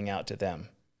of coming out to them.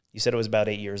 You said it was about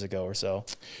 8 years ago or so.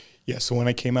 Yeah, so when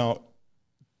I came out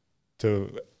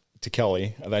to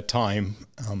Kelly at that time,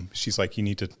 she's like, you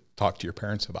need to talk to your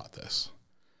parents about this.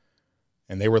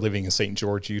 And they were living in St.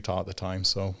 George, Utah at the time,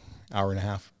 so hour and a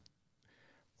half.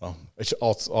 Well,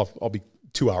 I'll be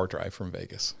 2-hour drive from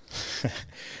Vegas.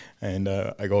 And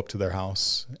I go up to their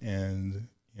house and,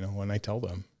 you know, and I tell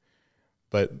them.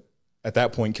 But at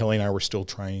that point, Kelly and I were still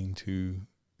trying to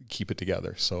keep it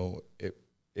together. So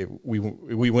we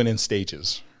went in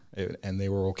stages, and they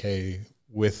were okay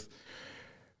with.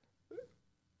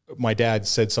 My dad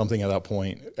said something at that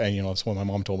point, and you know, that's what my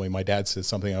mom told me. My dad said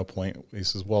something at a point. He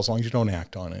says, "Well, as long as you don't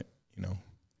act on it, you know."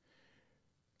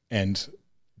 And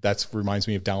that reminds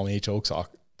me of Down the H Oaks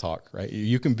talk, right?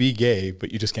 You can be gay,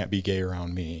 but you just can't be gay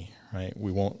around me, right?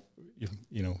 We won't,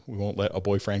 you know, we won't let a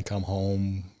boyfriend come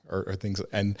home or things.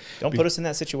 And don't put us in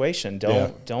that situation.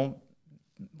 Don't.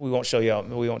 We won't show you out.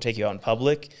 We won't take you out in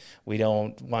public. We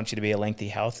don't want you to be a lengthy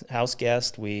house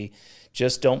guest. We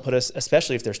just don't put us,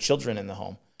 especially if there's children in the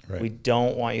home. Right. We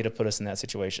don't want you to put us in that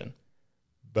situation.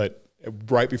 But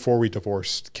right before we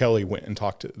divorced, Kelly went and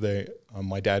talked to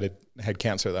my dad had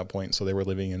cancer at that point, so they were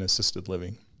living in assisted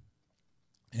living.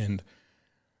 And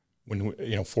when,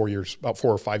 you know, about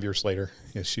 4 or 5 years later,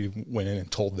 you know, she went in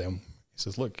and told them, he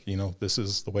says, look, you know, this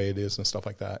is the way it is and stuff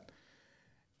like that.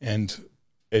 And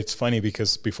it's funny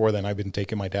because before then I've been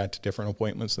taking my dad to different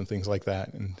appointments and things like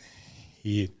that. And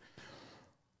he,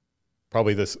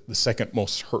 probably the second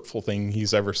most hurtful thing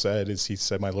he's ever said is he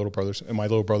said, my little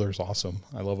brother's awesome.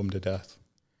 I love him to death.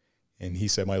 And he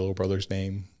said my little brother's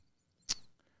name.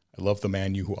 I love the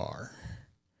man you are.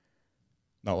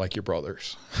 Not like your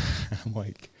brothers. I'm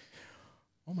like,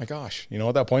 oh my gosh. You know,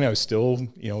 at that point I was still,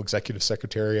 you know, executive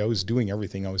secretary. I was doing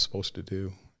everything I was supposed to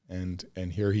do. And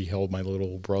here he held my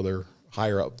little brother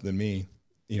higher up than me.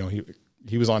 You know,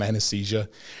 he was on anesthesia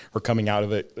or coming out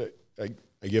of it.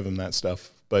 I give him that stuff.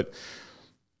 But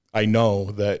I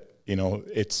know that, you know,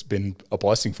 it's been a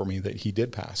blessing for me that he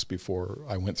did pass before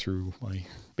I went through my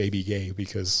baby gay,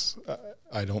 because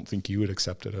I don't think you would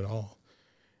accept it at all.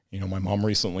 You know, my mom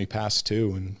recently passed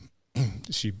too, and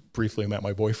she briefly met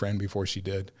my boyfriend before she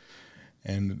did,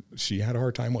 and she had a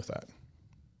hard time with that.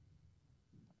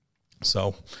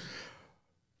 So,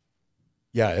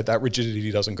 yeah, that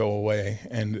rigidity doesn't go away,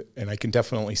 and I can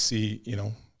definitely see, you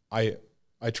know, I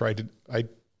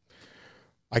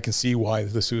can see why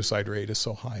the suicide rate is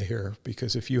so high here,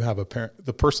 because if you have a parent,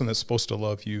 the person that's supposed to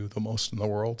love you the most in the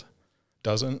world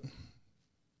doesn't.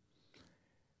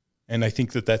 And I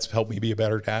think that that's helped me be a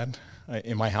better dad.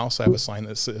 In my house, I have a sign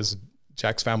that says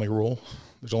Jack's family rule.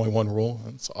 There's only one rule.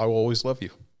 It's I will always love you.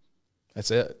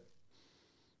 That's it.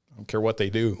 I don't care what they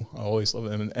do. I always love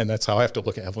them. And that's how I have to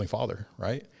look at Heavenly Father,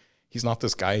 right? He's not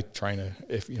this guy trying to,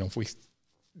 if we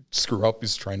screw up,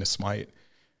 he's trying to smite.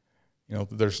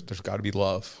 There's got to be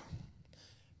love.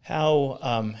 How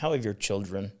have your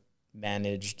children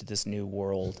managed this new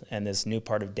world and this new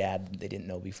part of dad they didn't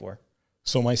know before?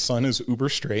 So my son is uber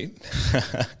straight.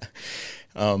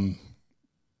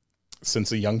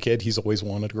 Since a young kid, he's always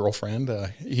wanted a girlfriend.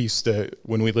 He used to,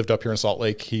 when we lived up here in Salt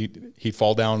Lake, he'd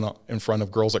fall down in front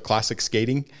of girls at classic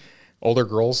skating, older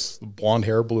girls, blonde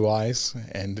hair, blue eyes,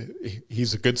 and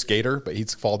he's a good skater, but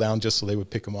he'd fall down just so they would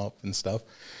pick him up and stuff.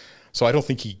 So I don't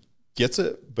think he gets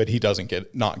it, but he doesn't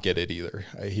not get it either.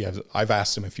 I've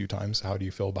asked him a few times, how do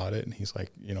you feel about it? And he's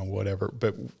like, whatever.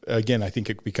 But again, I think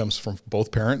it becomes from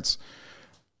both parents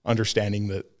understanding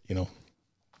that,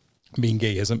 being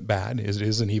gay isn't bad, it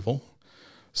is an evil.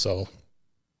 So,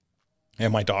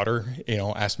 and my daughter,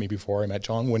 asked me before I met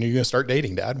John, when are you going to start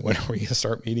dating, Dad? When are we going to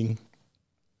start meeting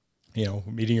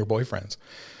your boyfriends?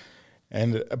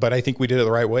 But I think we did it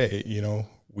the right way.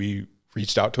 We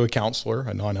reached out to a counselor,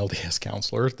 a non-LDS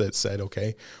counselor, that said,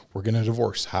 okay, we're going to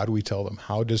divorce. How do we tell them?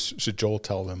 Should Joel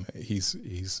tell them he's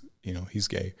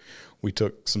gay? We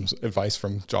took some advice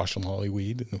from Josh and Lolly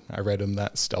Weed, and I read him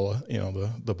that Stella,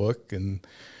 the book, and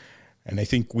I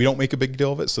think we don't make a big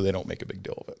deal of it, so they don't make a big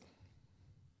deal of it.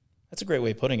 That's a great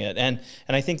way of putting it. And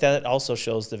I think that also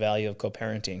shows the value of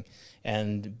co-parenting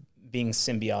and being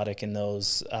symbiotic in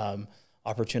those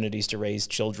opportunities to raise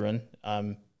children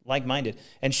like-minded.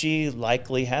 And she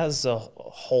likely has a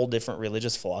whole different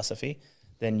religious philosophy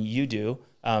than you do,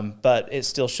 but it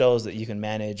still shows that you can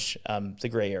manage the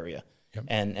gray area. Yep.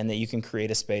 And that you can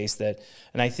create a space that,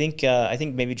 and I think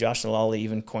maybe Josh and Lolly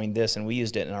even coined this, and we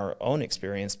used it in our own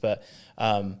experience. But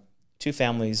two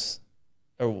families,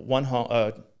 or one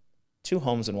home, two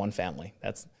homes and one family.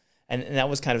 And that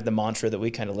was kind of the mantra that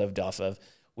we kind of lived off of.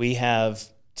 We have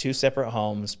two separate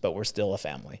homes, but we're still a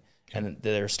family, yep. And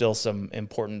there are still some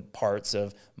important parts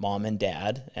of mom and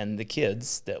dad and the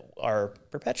kids that are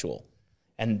perpetual,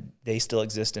 and they still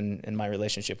exist in my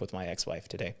relationship with my ex-wife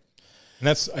today. And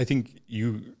I think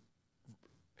you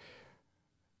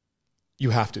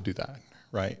have to do that,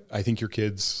 right? I think your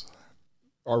kids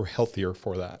are healthier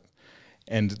for that.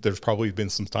 And there's probably been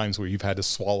some times where you've had to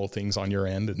swallow things on your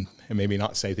end and maybe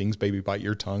not say things, maybe bite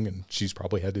your tongue, and she's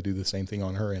probably had to do the same thing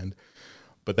on her end.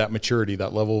 But that maturity,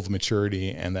 that level of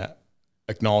maturity, and that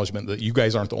acknowledgement that you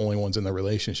guys aren't the only ones in the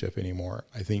relationship anymore,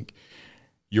 I think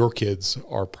your kids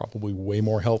are probably way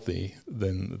more healthy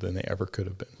than they ever could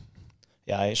have been.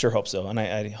 Yeah, I sure hope so, and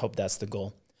I hope that's the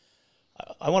goal.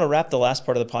 I want to wrap the last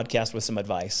part of the podcast with some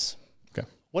advice. Okay.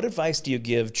 What advice do you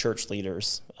give church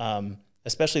leaders,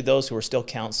 especially those who are still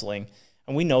counseling?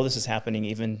 And we know this is happening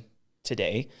even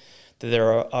today, that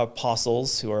there are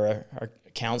apostles who are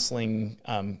counseling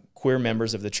queer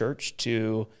members of the church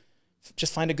to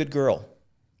just find a good girl.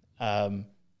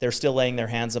 They're still laying their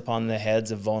hands upon the heads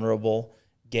of vulnerable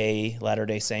gay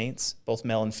Latter-day Saints, both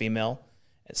male and female,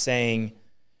 saying,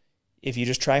 if you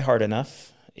just try hard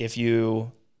enough, if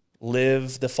you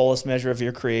live the fullest measure of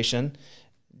your creation,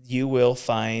 you will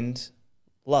find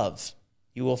love.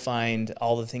 You will find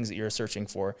all the things that you're searching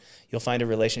for. You'll find a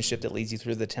relationship that leads you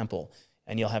through the temple,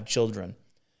 and you'll have children.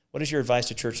 What is your advice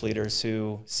to church leaders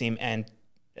who seem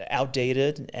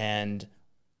outdated and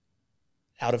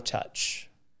out of touch?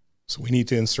 So we need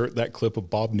to insert that clip of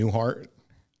Bob Newhart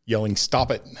yelling, "Stop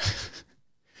it,"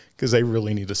 because they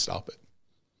really need to stop it.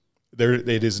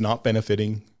 It is not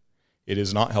benefiting. It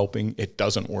is not helping. It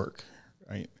doesn't work,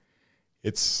 right?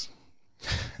 It's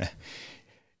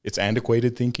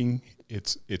antiquated thinking.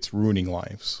 It's ruining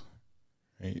lives.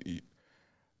 Right?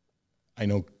 I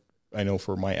know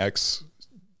for my ex,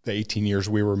 the 18 years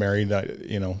we were married,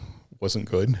 wasn't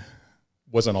good.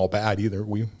 Wasn't all bad either.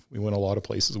 We went a lot of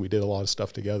places. We did a lot of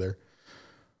stuff together.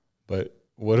 But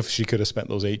what if she could have spent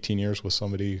those 18 years with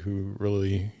somebody who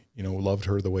really, loved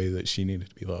her the way that she needed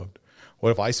to be loved? What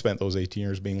if I spent those 18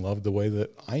 years being loved the way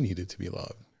that I needed to be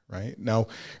loved, right? Now,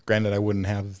 granted, I wouldn't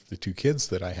have the two kids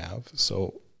that I have,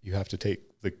 so you have to take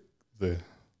the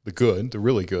good, the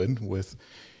really good with,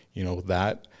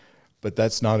 that, but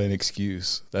that's not an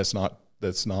excuse. That's not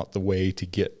the way to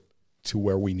get to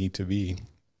where we need to be.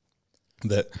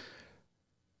 That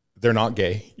they're not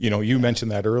gay. You mentioned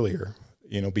that earlier,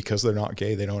 because they're not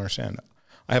gay, they don't understand.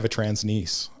 I have a trans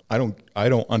niece. I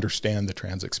don't understand the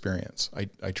trans experience.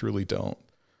 I truly don't.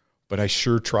 But I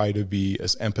sure try to be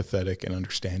as empathetic and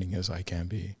understanding as I can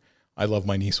be. I love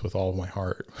my niece with all of my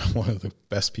heart. One of the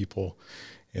best people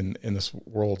in this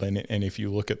world. And if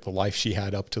you look at the life she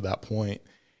had up to that point,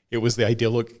 it was the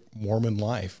idyllic Mormon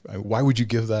life. Why would you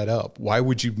give that up? Why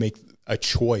would you make a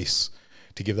choice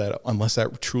to give that up unless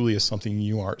that truly is something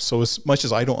you are. So as much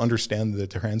as I don't understand the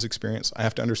trans experience, I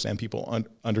have to understand people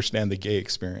understand the gay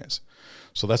experience.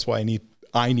 So that's why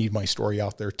I need my story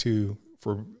out there too,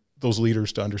 for those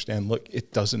leaders to understand, look,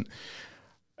 it doesn't,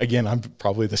 again, I'm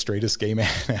probably the straightest gay man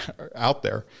out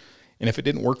there. And if it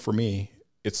didn't work for me,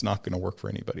 it's not going to work for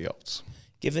anybody else.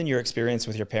 Given your experience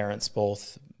with your parents,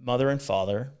 both mother and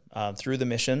father, through the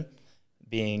mission,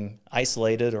 being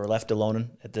isolated or left alone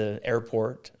at the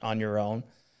airport on your own,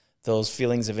 those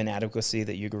feelings of inadequacy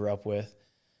that you grew up with,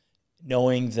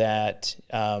 knowing that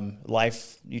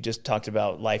life, you just talked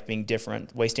about life being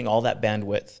different, wasting all that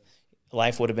bandwidth.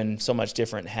 Life would have been so much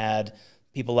different had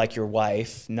people like your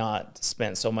wife not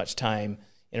spent so much time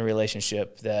in a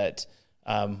relationship that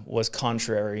was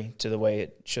contrary to the way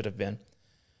it should have been.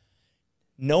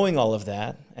 Knowing all of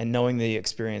that and knowing the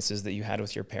experiences that you had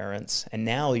with your parents, and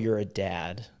now you're a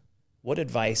dad, what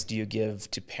advice do you give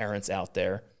to parents out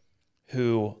there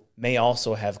who may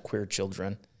also have queer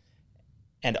children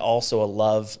and also a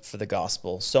love for the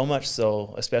gospel? So much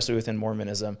so, especially within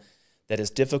Mormonism, that it's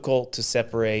difficult to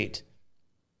separate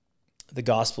the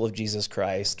gospel of Jesus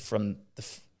Christ from the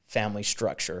family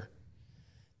structure,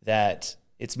 that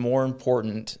it's more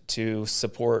important to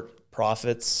support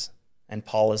prophets and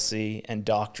policy and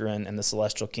doctrine and the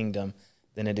celestial kingdom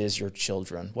than it is your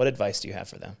children. What advice do you have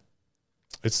for them?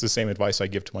 It's the same advice I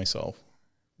give to myself.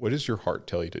 What does your heart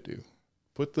tell you to do?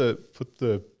 Put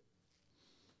the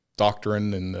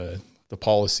doctrine and the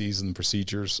policies and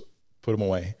procedures, put them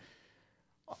away.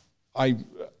 I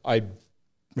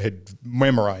had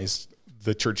memorized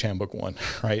the church handbook 1,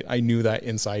 right? I knew that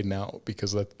inside and out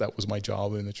because that was my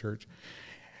job in the church.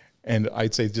 And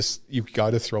I'd say just, you've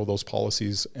got to throw those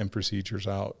policies and procedures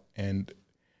out and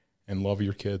love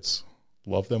your kids.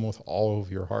 Love them with all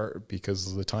of your heart,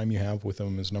 because the time you have with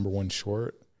them is, number 1,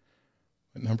 short.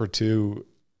 But number 2,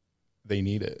 they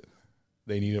need it.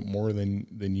 They need it more than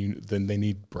they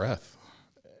need breath.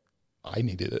 I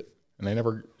needed it. And I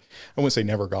wouldn't say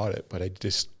never got it, but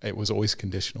it was always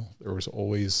conditional. There was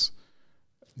always,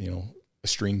 a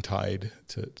string tied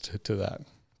to that.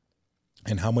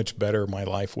 And how much better my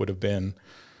life would have been.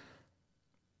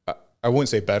 I wouldn't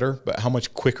say better, but how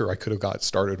much quicker I could have got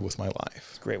started with my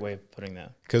life. Great way of putting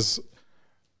that. Because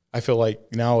I feel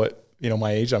like now at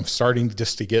my age, I'm starting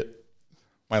to get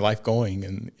my life going,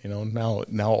 and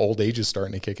now old age is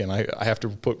starting to kick in. I have to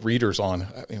put readers on.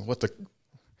 I mean,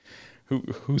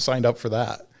 who signed up for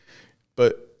that?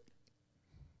 But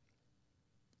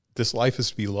this life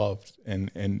is to be loved and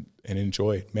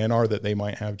enjoyed. Men are that they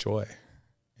might have joy.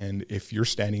 And if you're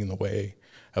standing in the way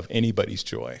of anybody's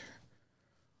joy,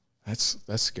 that's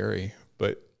scary.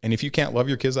 And if you can't love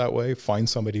your kids that way, find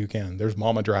somebody who can. There's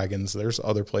mama dragons. There's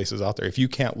other places out there. If you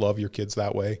can't love your kids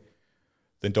that way,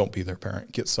 then don't be their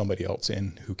parent. Get somebody else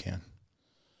in who can.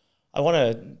 I want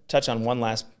to touch on one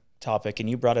last topic, and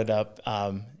you brought it up,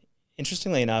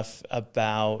 interestingly enough,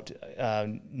 about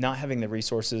not having the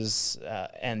resources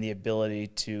and the ability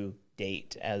to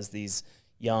date as these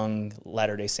young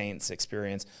Latter-day Saints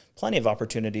experience. Plenty of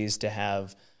opportunities to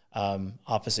have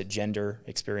opposite gender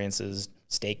experiences,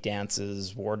 stake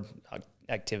dances, ward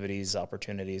activities,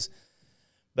 opportunities.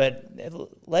 But it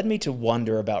led me to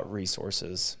wonder about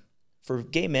resources. For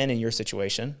gay men in your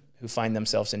situation who find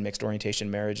themselves in mixed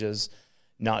orientation marriages,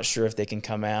 not sure if they can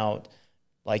come out,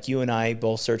 like you and I,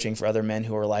 both searching for other men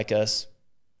who are like us,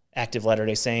 active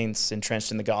Latter-day Saints,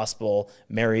 entrenched in the gospel,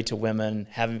 married to women,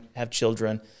 have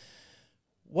children.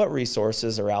 What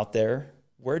resources are out there?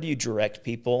 Where do you direct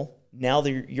people? Now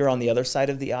that you're on the other side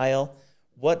of the aisle,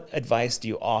 what advice do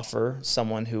you offer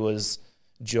someone who was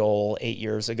Joel 8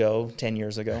 years ago, 10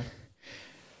 years ago?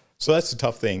 So that's a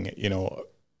tough thing.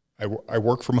 I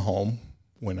work from home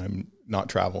when I'm not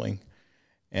traveling.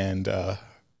 And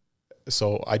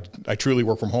so I truly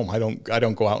work from home. I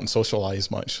don't go out and socialize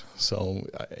much. So,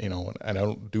 I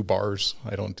don't do bars.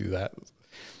 I don't do that.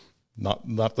 Not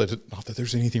that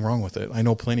there's anything wrong with it. I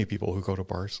know plenty of people who go to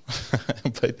bars,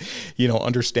 but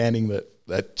understanding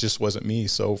that just wasn't me.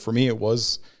 So for me, it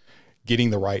was getting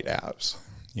the right apps,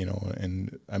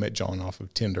 and I met John off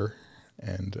of Tinder,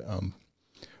 and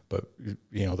but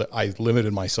that I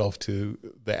limited myself to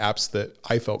the apps that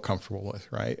I felt comfortable with,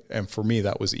 right? And for me,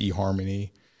 that was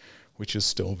eHarmony, which is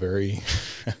still very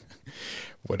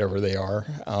whatever they are,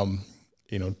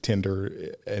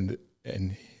 Tinder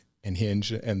and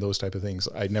Hinge and those type of things.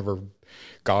 I never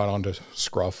got onto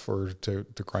Scruff or to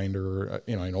Grindr.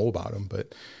 I know about them,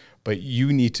 but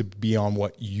you need to be on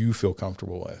what you feel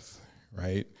comfortable with,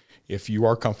 right? If you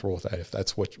are comfortable with that, if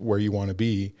that's where you want to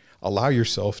be, allow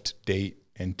yourself to date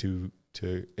and to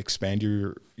expand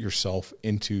yourself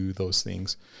into those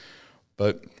things.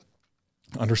 But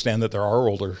understand that there are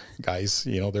older guys,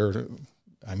 you know,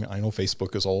 I mean, I know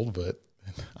Facebook is old, but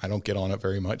I don't get on it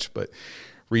very much, but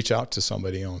reach out to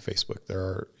somebody on Facebook.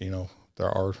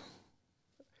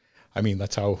 I mean,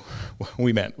 that's how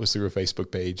we met, was through a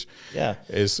Facebook page. Yeah.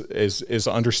 Is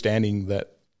understanding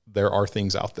that there are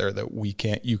things out there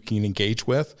that you can engage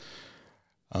with,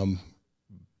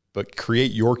 but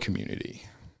create your community.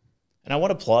 And I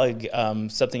want to plug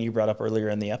something you brought up earlier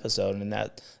in the episode, and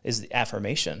that is the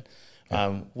affirmation,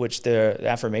 which the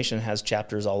affirmation has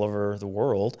chapters all over the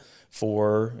world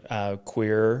for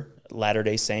queer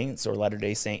Latter-day Saints or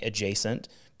Latter-day Saint adjacent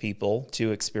people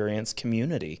to experience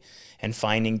community and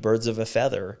finding birds of a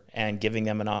feather and giving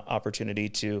them an opportunity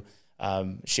to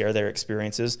share their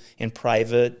experiences in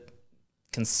private,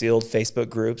 concealed Facebook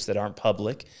groups that aren't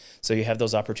public. So you have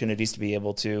those opportunities to be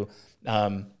able to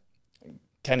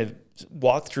kind of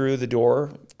walk through the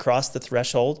door, cross the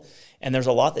threshold, and there's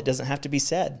a lot that doesn't have to be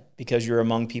said because you're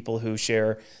among people who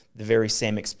share the very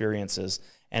same experiences.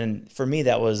 And for me,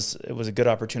 it was a good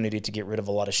opportunity to get rid of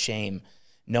a lot of shame,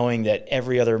 knowing that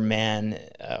every other man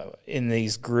in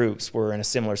these groups were in a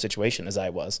similar situation as I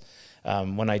was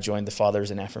when I joined the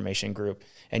Fathers in Affirmation group.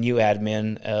 And you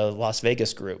admin a Las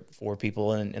Vegas group for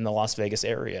people in the Las Vegas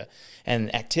area,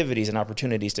 and activities and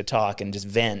opportunities to talk and just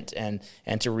vent and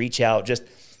to reach out. Just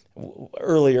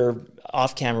earlier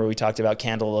off camera, we talked about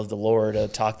Candle of the Lord, a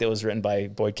talk that was written by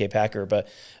Boyd K. Packer, but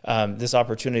this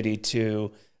opportunity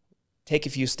to take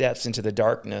a few steps into the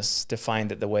darkness to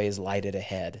find that the way is lighted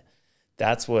ahead.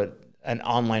 That's what an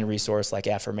online resource like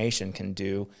Affirmation can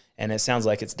do, and it sounds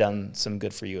like it's done some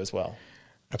good for you as well.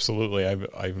 Absolutely.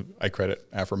 I credit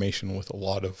Affirmation with a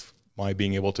lot of my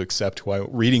being able to accept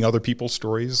reading other people's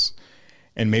stories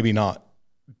and maybe not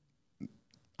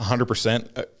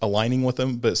 100% aligning with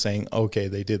them, but saying, okay,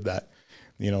 they did that.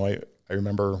 You know, I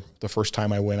remember the first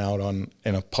time I went out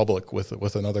in a public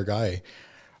with another guy,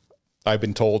 I've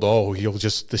been told, oh,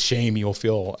 the shame you'll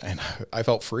feel. And I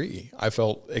felt free. I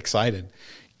felt excited.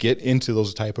 Get into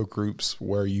those type of groups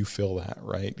where you feel that,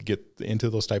 right? Get into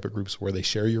those type of groups where they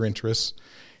share your interests.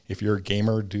 If you're a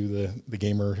gamer, do the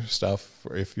gamer stuff.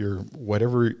 Or if you're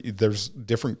whatever, there's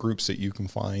different groups that you can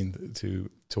find to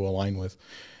align with.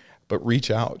 But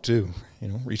reach out too,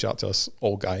 reach out to us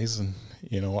old guys. And,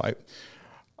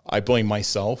 I blame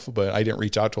myself, but I didn't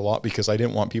reach out to a lot because I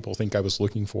didn't want people to think I was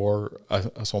looking for a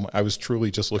soulmate. I was truly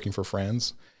just looking for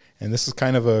friends. And this is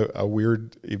kind of a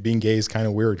weird, being gay is kind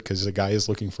of weird because a guy is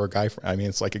looking for a guy. I mean,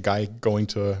 it's like a guy going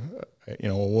to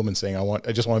a woman saying,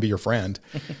 I just want to be your friend.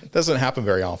 It doesn't happen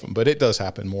very often, but it does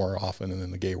happen more often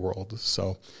in the gay world.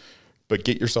 So, but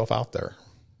get yourself out there,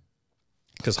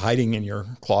 because hiding in your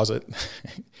closet,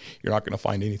 you're not going to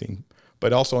find anything.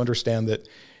 But also understand that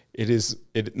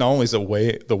it not only is the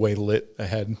way lit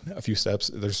ahead a few steps,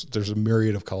 there's a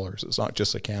myriad of colors. It's not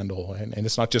just a candle, and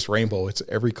it's not just rainbow, it's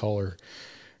every color.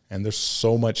 And there's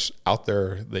so much out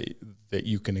there that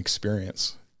you can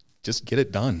experience. Just get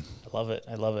it done. I love it.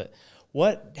 I love it.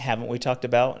 What haven't we talked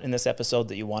about in this episode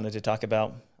that you wanted to talk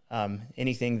about?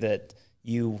 Anything that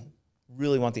you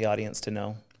really want the audience to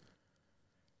know?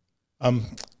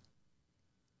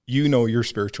 You know your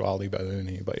spirituality better than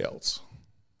anybody else.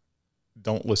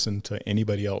 Don't listen to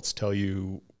anybody else tell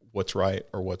you what's right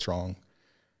or what's wrong.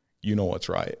 You know what's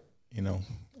right,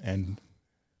 and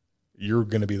you're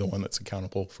going to be the one that's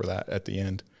accountable for that at the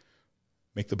end.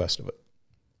 Make the best of it.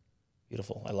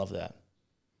 Beautiful. I love that.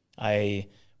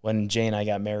 When Jay and I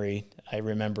got married, I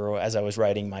remember as I was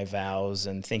writing my vows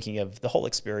and thinking of the whole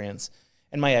experience,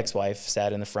 and my ex-wife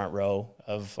sat in the front row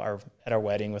at our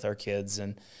wedding with our kids,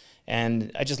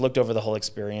 and I just looked over the whole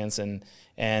experience and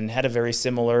had a very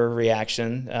similar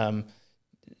reaction,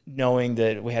 knowing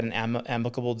that we had an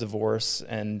amicable divorce,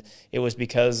 and it was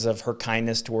because of her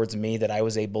kindness towards me that I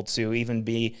was able to even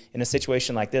be in a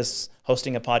situation like this,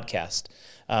 hosting a podcast,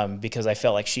 because I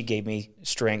felt like she gave me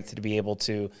strength to be able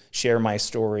to share my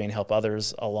story and help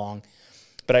others along.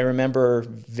 But I remember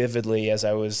vividly as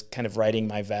I was kind of writing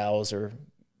my vows or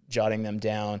jotting them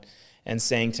down and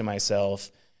saying to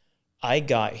myself, I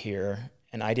got here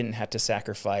and I didn't have to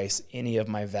sacrifice any of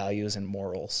my values and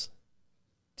morals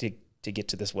to get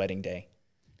to this wedding day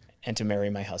and to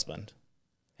marry my husband.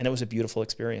 And it was a beautiful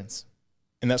experience.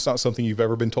 And that's not something you've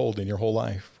ever been told in your whole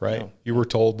life, right? No. You were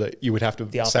told that you would have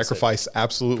to sacrifice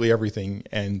absolutely everything,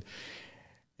 and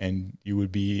you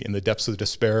would be in the depths of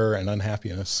despair and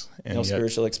unhappiness. And no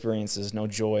spiritual experiences, no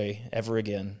joy ever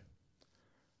again.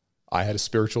 I had a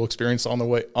spiritual experience on the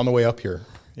way up here,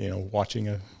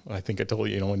 watching I think I told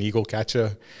you, an eagle catch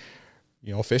a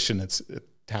fish in its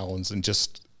talons, and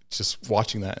just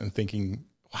watching that and thinking,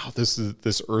 wow,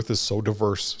 this earth is so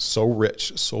diverse, so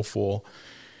rich, so full.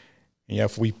 Yeah,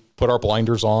 if we put our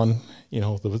blinders on,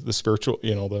 the spiritual,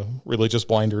 the religious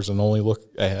blinders, and only look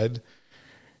ahead,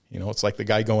 it's like the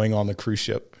guy going on the cruise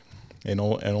ship and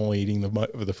only eating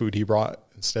the food he brought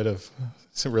instead of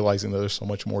realizing that there's so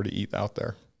much more to eat out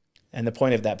there. And the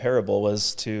point of that parable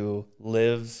was to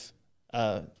live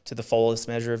to the fullest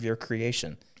measure of your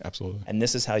creation. Absolutely. And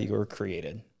this is how you were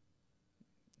created.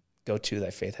 Go to, thy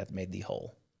faith hath made thee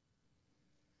whole.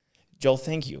 Joel,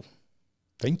 thank you.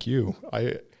 Thank you.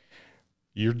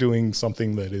 You're doing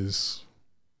something that is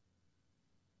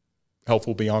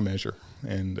helpful beyond measure.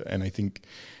 And I think,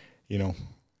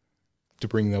 to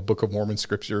bring the Book of Mormon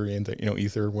scripture into,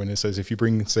 ether, when it says, if you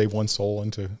save one soul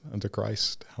unto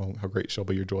Christ, how great shall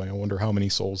be your joy. I wonder how many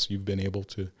souls you've been able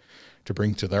to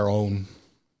bring to their own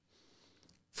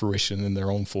fruition and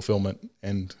their own fulfillment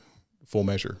and full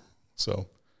measure. So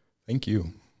thank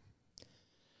you.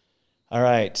 All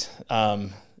right.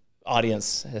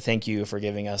 Audience, thank you for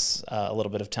giving us a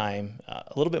little bit of time,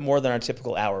 a little bit more than our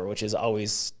typical hour, which is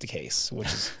always the case, which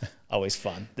is always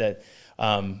fun. That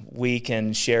we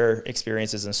can share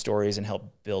experiences and stories and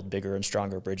help build bigger and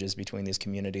stronger bridges between these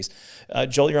communities.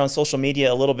 Joel, you're on social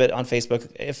media, a little bit on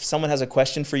Facebook. If someone has a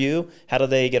question for you, how do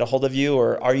they get a hold of you,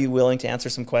 or are you willing to answer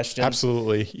some questions?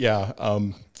 Absolutely, yeah.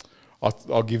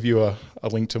 I'll give you a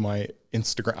link to my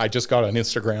Instagram. I just got on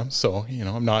Instagram, so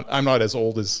I'm not as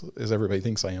old as everybody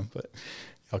thinks I am, but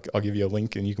I'll give you a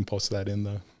link and you can post that in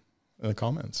the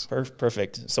comments.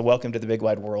 Perfect. So welcome to the big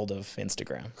wide world of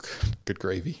Instagram. Good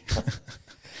gravy.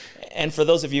 And for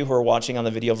those of you who are watching on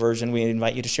the video version, we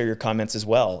invite you to share your comments as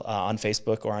well on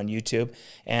Facebook or on YouTube.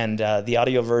 And the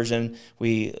audio version,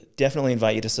 we definitely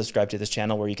invite you to subscribe to this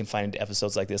channel where you can find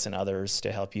episodes like this and others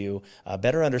to help you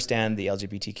better understand the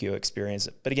LGBTQ experience.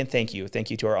 But again, thank you. Thank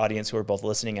you to our audience who are both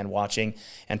listening and watching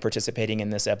and participating in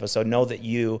this episode. Know that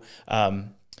you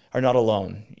are not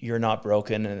alone. You're not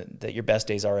broken, and that your best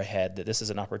days are ahead, that this is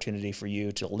an opportunity for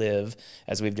you to live,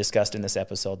 as we've discussed in this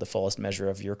episode, the fullest measure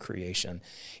of your creation.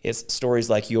 It's stories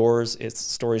like yours, it's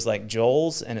stories like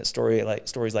Joel's, and it's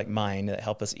stories like mine that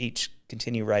help us each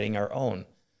continue writing our own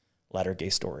latter-day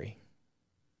story.